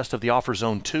retest of the offer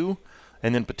zone 2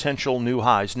 and then potential new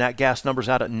highs. Nat gas numbers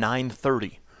out at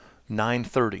 930.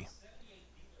 930.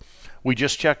 We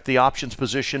just checked the options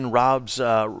position. Rod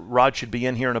should be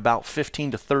in here in about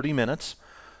 15 to 30 minutes.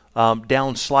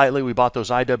 Down slightly. We bought those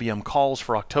IWM calls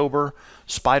for October.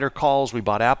 Spider calls. We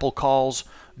bought Apple calls.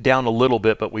 Down a little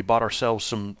bit, but we bought ourselves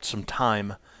some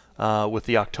time with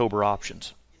the October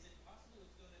options.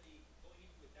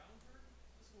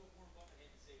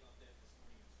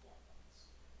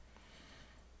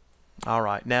 All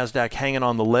right, NASDAQ hanging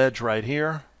on the ledge right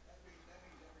here.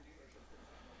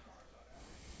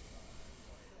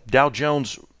 Dow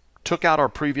Jones took out our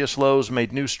previous lows,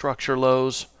 made new structure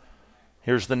lows.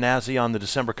 Here's the NASI on the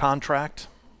December contract.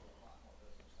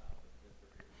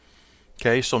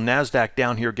 Okay, so NASDAQ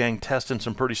down here, gang, testing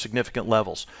some pretty significant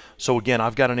levels. So again,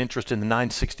 I've got an interest in the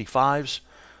 965s.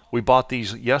 We bought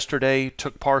these yesterday,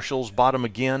 took partials, bought them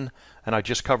again, and I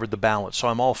just covered the balance. So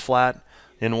I'm all flat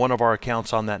in one of our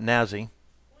accounts on that NASI.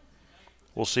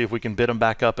 We'll see if we can bid them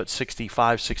back up at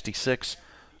 65, 66.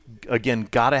 Again,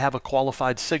 got to have a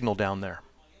qualified signal down there.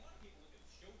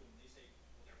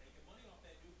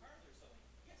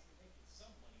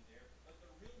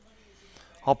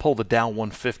 I'll pull the Dow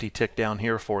 150 tick down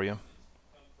here for you.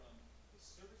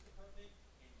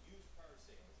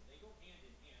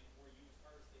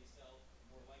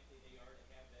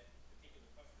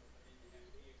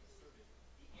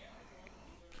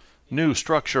 New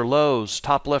structure lows,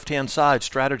 top left-hand side,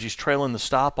 strategies trailing the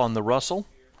stop on the Russell.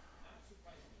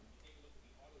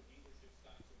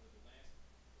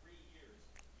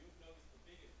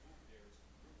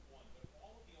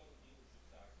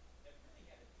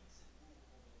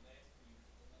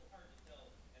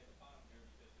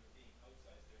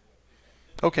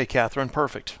 Okay, Catherine,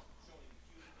 perfect.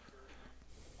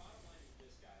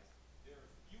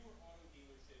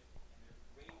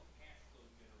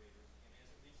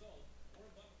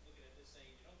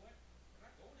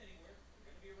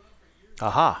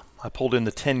 Aha, I pulled in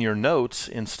the 10-year notes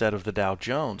instead of the Dow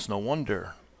Jones. No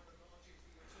wonder.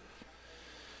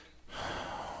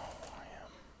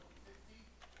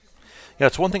 Yeah,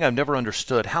 it's one thing I've never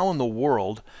understood. How in the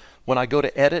world, when I go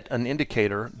to edit an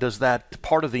indicator, does that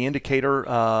part of the indicator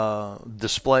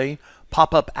display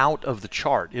pop up out of the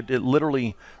chart? It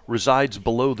literally resides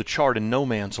below the chart in no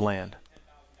man's land.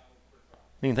 I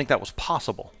didn't even think that was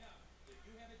possible.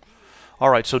 All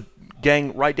right, so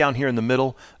gang, right down here in the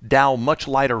middle, Dow, much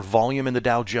lighter volume in the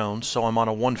Dow Jones, so I'm on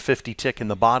a 150 tick in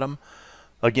the bottom.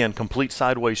 Again, complete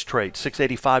sideways trade,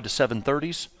 685 to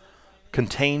 730s,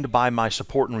 contained by my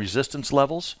support and resistance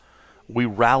levels. We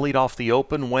rallied off the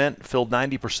open, filled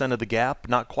 90% of the gap,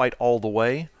 not quite all the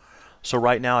way. So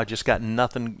right now I just got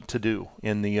nothing to do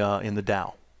in the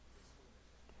Dow.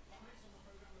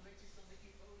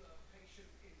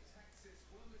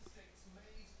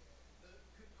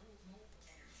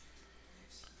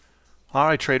 All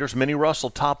right, traders, mini Russell,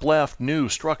 top left, new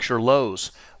structure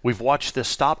lows. We've watched this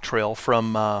stop trail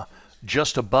from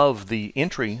just above the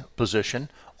entry position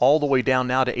all the way down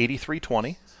now to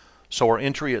 83.20. So our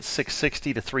entry at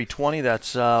 660 to 320,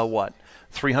 that's what?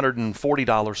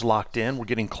 $340 locked in. We're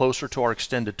getting closer to our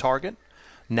extended target.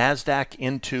 NASDAQ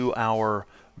into our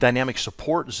dynamic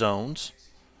support zones.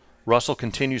 Russell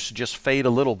continues to just fade a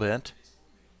little bit.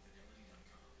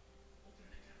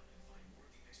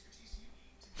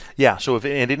 Yeah, so if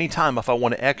at any time if I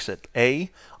want to exit, I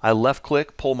left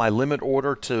click, pull my limit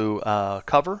order to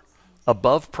cover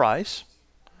above price.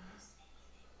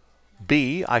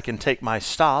 B, I can take my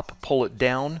stop, pull it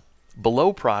down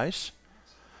below price.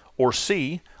 Or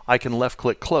C, I can left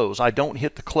click close. I don't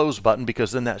hit the close button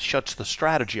because then that shuts the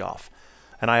strategy off.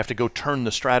 And I have to go turn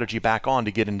the strategy back on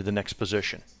to get into the next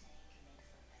position.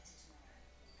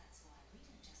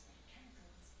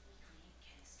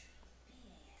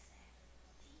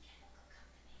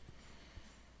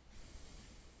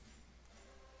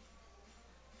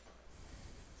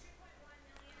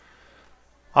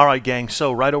 All right, gang,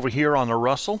 so right over here on the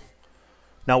Russell.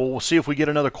 Now we'll see if we get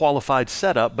another qualified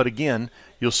setup, but again,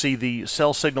 you'll see the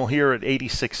sell signal here at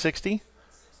 86.60.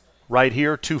 Right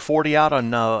here, 240 out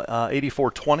on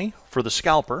 84.20 for the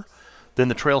scalper. Then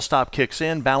the trail stop kicks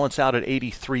in, balance out at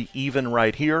 83 even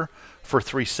right here for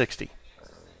 360.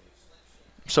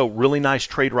 So really nice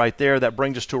trade right there. That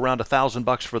brings us to around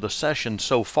 $1,000 for the session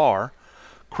so far.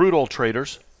 Crude oil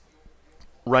traders,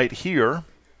 right here.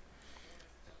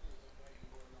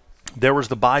 There was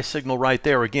the buy signal right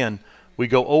there. Again, we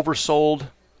go oversold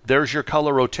There's your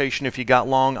color rotation if you got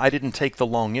long. I didn't take the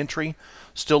long entry.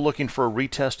 Still looking for a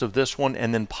retest of this one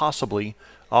and then possibly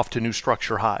off to new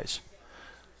structure highs.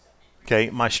 Okay,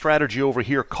 my strategy over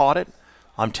here caught it.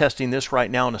 I'm testing this right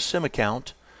now in a sim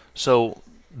account. So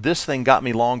this thing got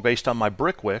me long based on my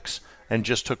brick wicks and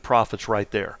just took profits right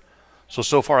there.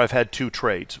 So far I've had 2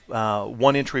 trades.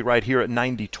 One entry right here at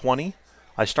 90.20.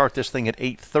 I start this thing at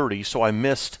 8.30, so I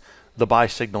missed the buy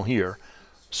signal here.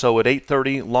 So at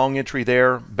 8.30, long entry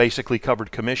there, basically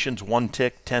covered commissions, 1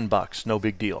 tick, $10, no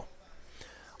big deal.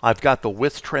 I've got the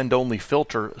width trend only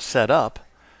filter set up,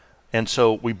 and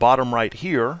so we bought them right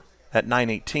here at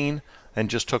 9.18 and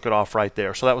just took it off right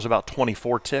there. So that was about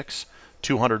 24 ticks,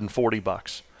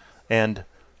 $240. And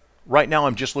right now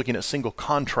I'm just looking at single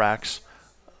contracts.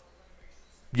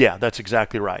 Yeah, that's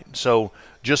exactly right. So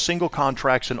just single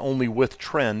contracts and only with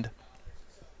trend.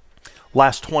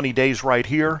 Last 20 days right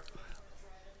here,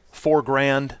 $4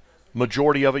 grand.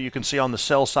 Majority of it you can see on the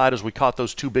sell side as we caught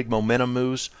those 2 big momentum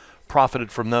moves,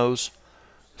 profited from those.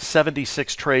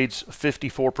 76 trades,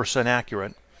 54%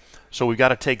 accurate. So we've got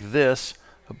to take this,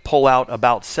 pull out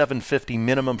about $750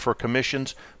 minimum for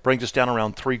commissions, brings us down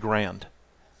around $3 grand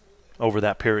over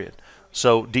that period.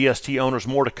 So DST owners,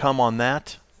 more to come on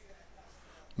that.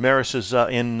 Maris is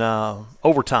in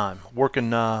overtime,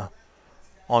 working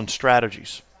on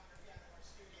strategies.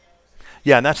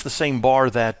 Yeah, and that's the same bar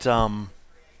that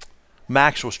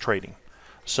Max was trading.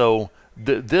 So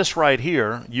this right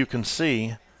here, you can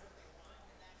see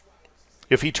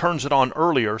if he turns it on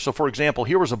earlier. So for example,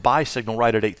 here was a buy signal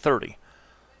right at 8:30,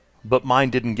 but mine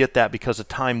didn't get that because of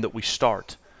time that we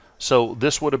start. So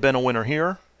this would have been a winner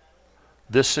here.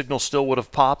 This signal still would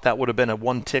have popped. That would have been a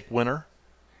 1 tick winner.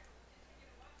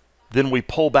 Then we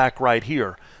pull back right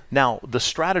here. Now, the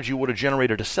strategy would have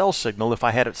generated a sell signal if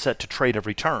I had it set to trade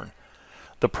every turn.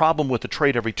 The problem with the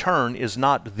trade every turn is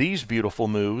not these beautiful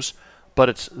moves, but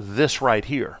it's this right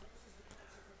here.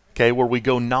 Okay, where we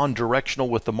go non-directional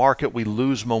with the market, we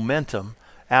lose momentum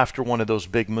after one of those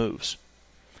big moves.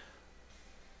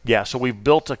 Yeah, so we've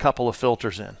built a couple of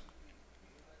filters in.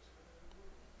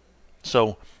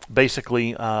 So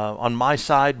basically, on my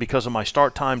side, because of my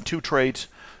start time, 2 trades,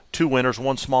 2 winners,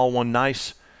 1 small, 1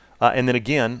 nice. And then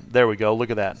again, there we go,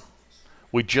 look at that.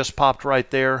 We just popped right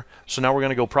there. So now we're going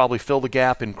to go probably fill the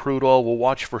gap in crude oil. We'll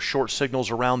watch for short signals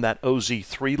around that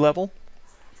OZ3 level.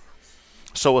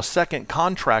 So a second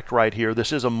contract right here,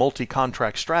 this is a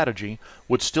multi-contract strategy,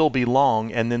 would still be long.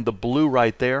 And then the blue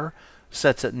right there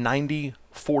sets at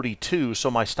 90.42. So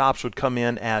my stops would come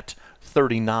in at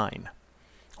 39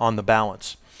 on the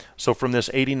balance. So from this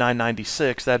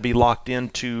 89.96, that'd be locked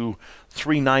into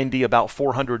 390, about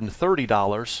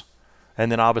 $430.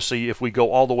 And then obviously if we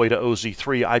go all the way to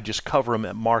OZ3, I'd just cover them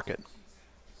at market.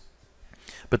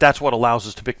 But that's what allows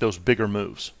us to pick those bigger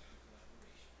moves.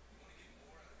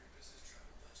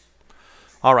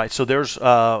 All right, so there's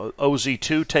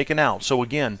OZ2 taken out. So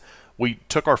again, we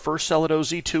took our first sell at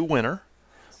OZ2 winner.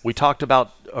 We talked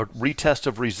about a retest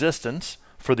of resistance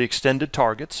for the extended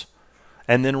targets.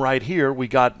 And then right here, we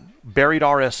got buried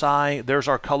RSI. There's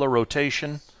our color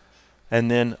rotation.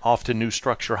 And then off to new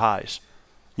structure highs.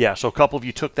 Yeah, so a couple of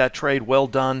you took that trade. Well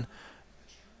done.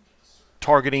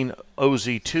 Targeting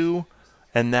OZ2.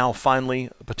 And now finally,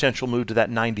 a potential move to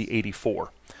that 90.84.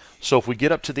 So if we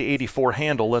get up to the 84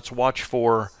 handle, let's watch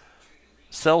for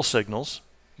sell signals.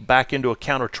 Back into a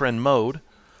counter trend mode.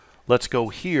 Let's go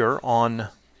here on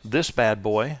this bad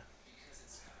boy.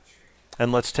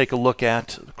 And let's take a look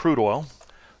at crude oil.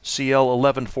 CL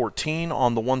 1114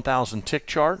 on the 1,000 tick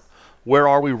chart. Where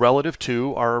are we relative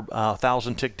to our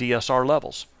 1,000 tick DSR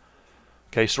levels?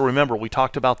 Okay, so remember, we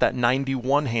talked about that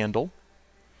 91 handle.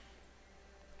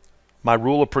 My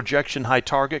rule of projection high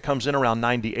target comes in around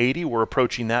 90.80. We're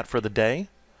approaching that for the day.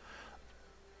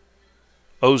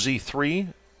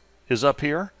 OZ3 is up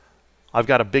here. I've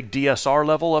got a big DSR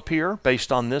level up here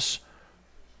based on this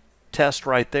test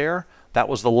right there. That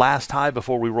was the last high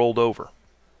before we rolled over.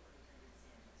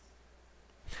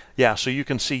 Yeah, so you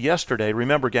can see yesterday,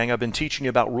 remember gang, I've been teaching you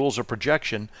about rules of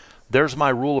projection. There's my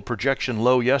rule of projection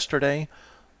low yesterday.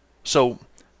 So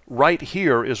right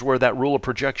here is where that rule of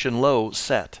projection low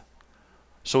set.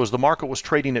 So as the market was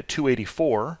trading at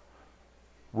 284,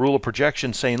 rule of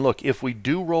projection saying, look, if we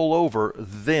do roll over,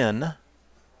 then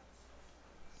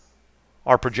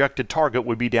our projected target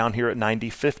would be down here at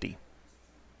 90.50.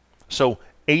 So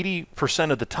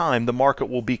 80% of the time, the market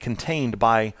will be contained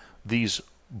by these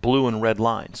blue and red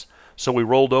lines. So we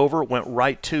rolled over, went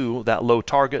right to that low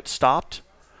target, stopped,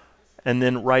 and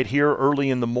then right here early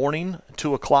in the morning,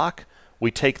 2 o'clock,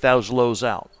 we take those lows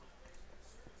out.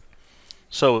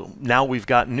 So now we've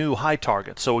got new high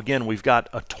targets. So again, we've got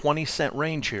a 20-cent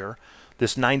range here,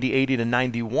 this 90.80 to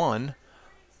 91.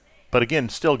 But again,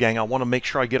 still, gang, I want to make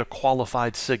sure I get a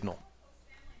qualified signal.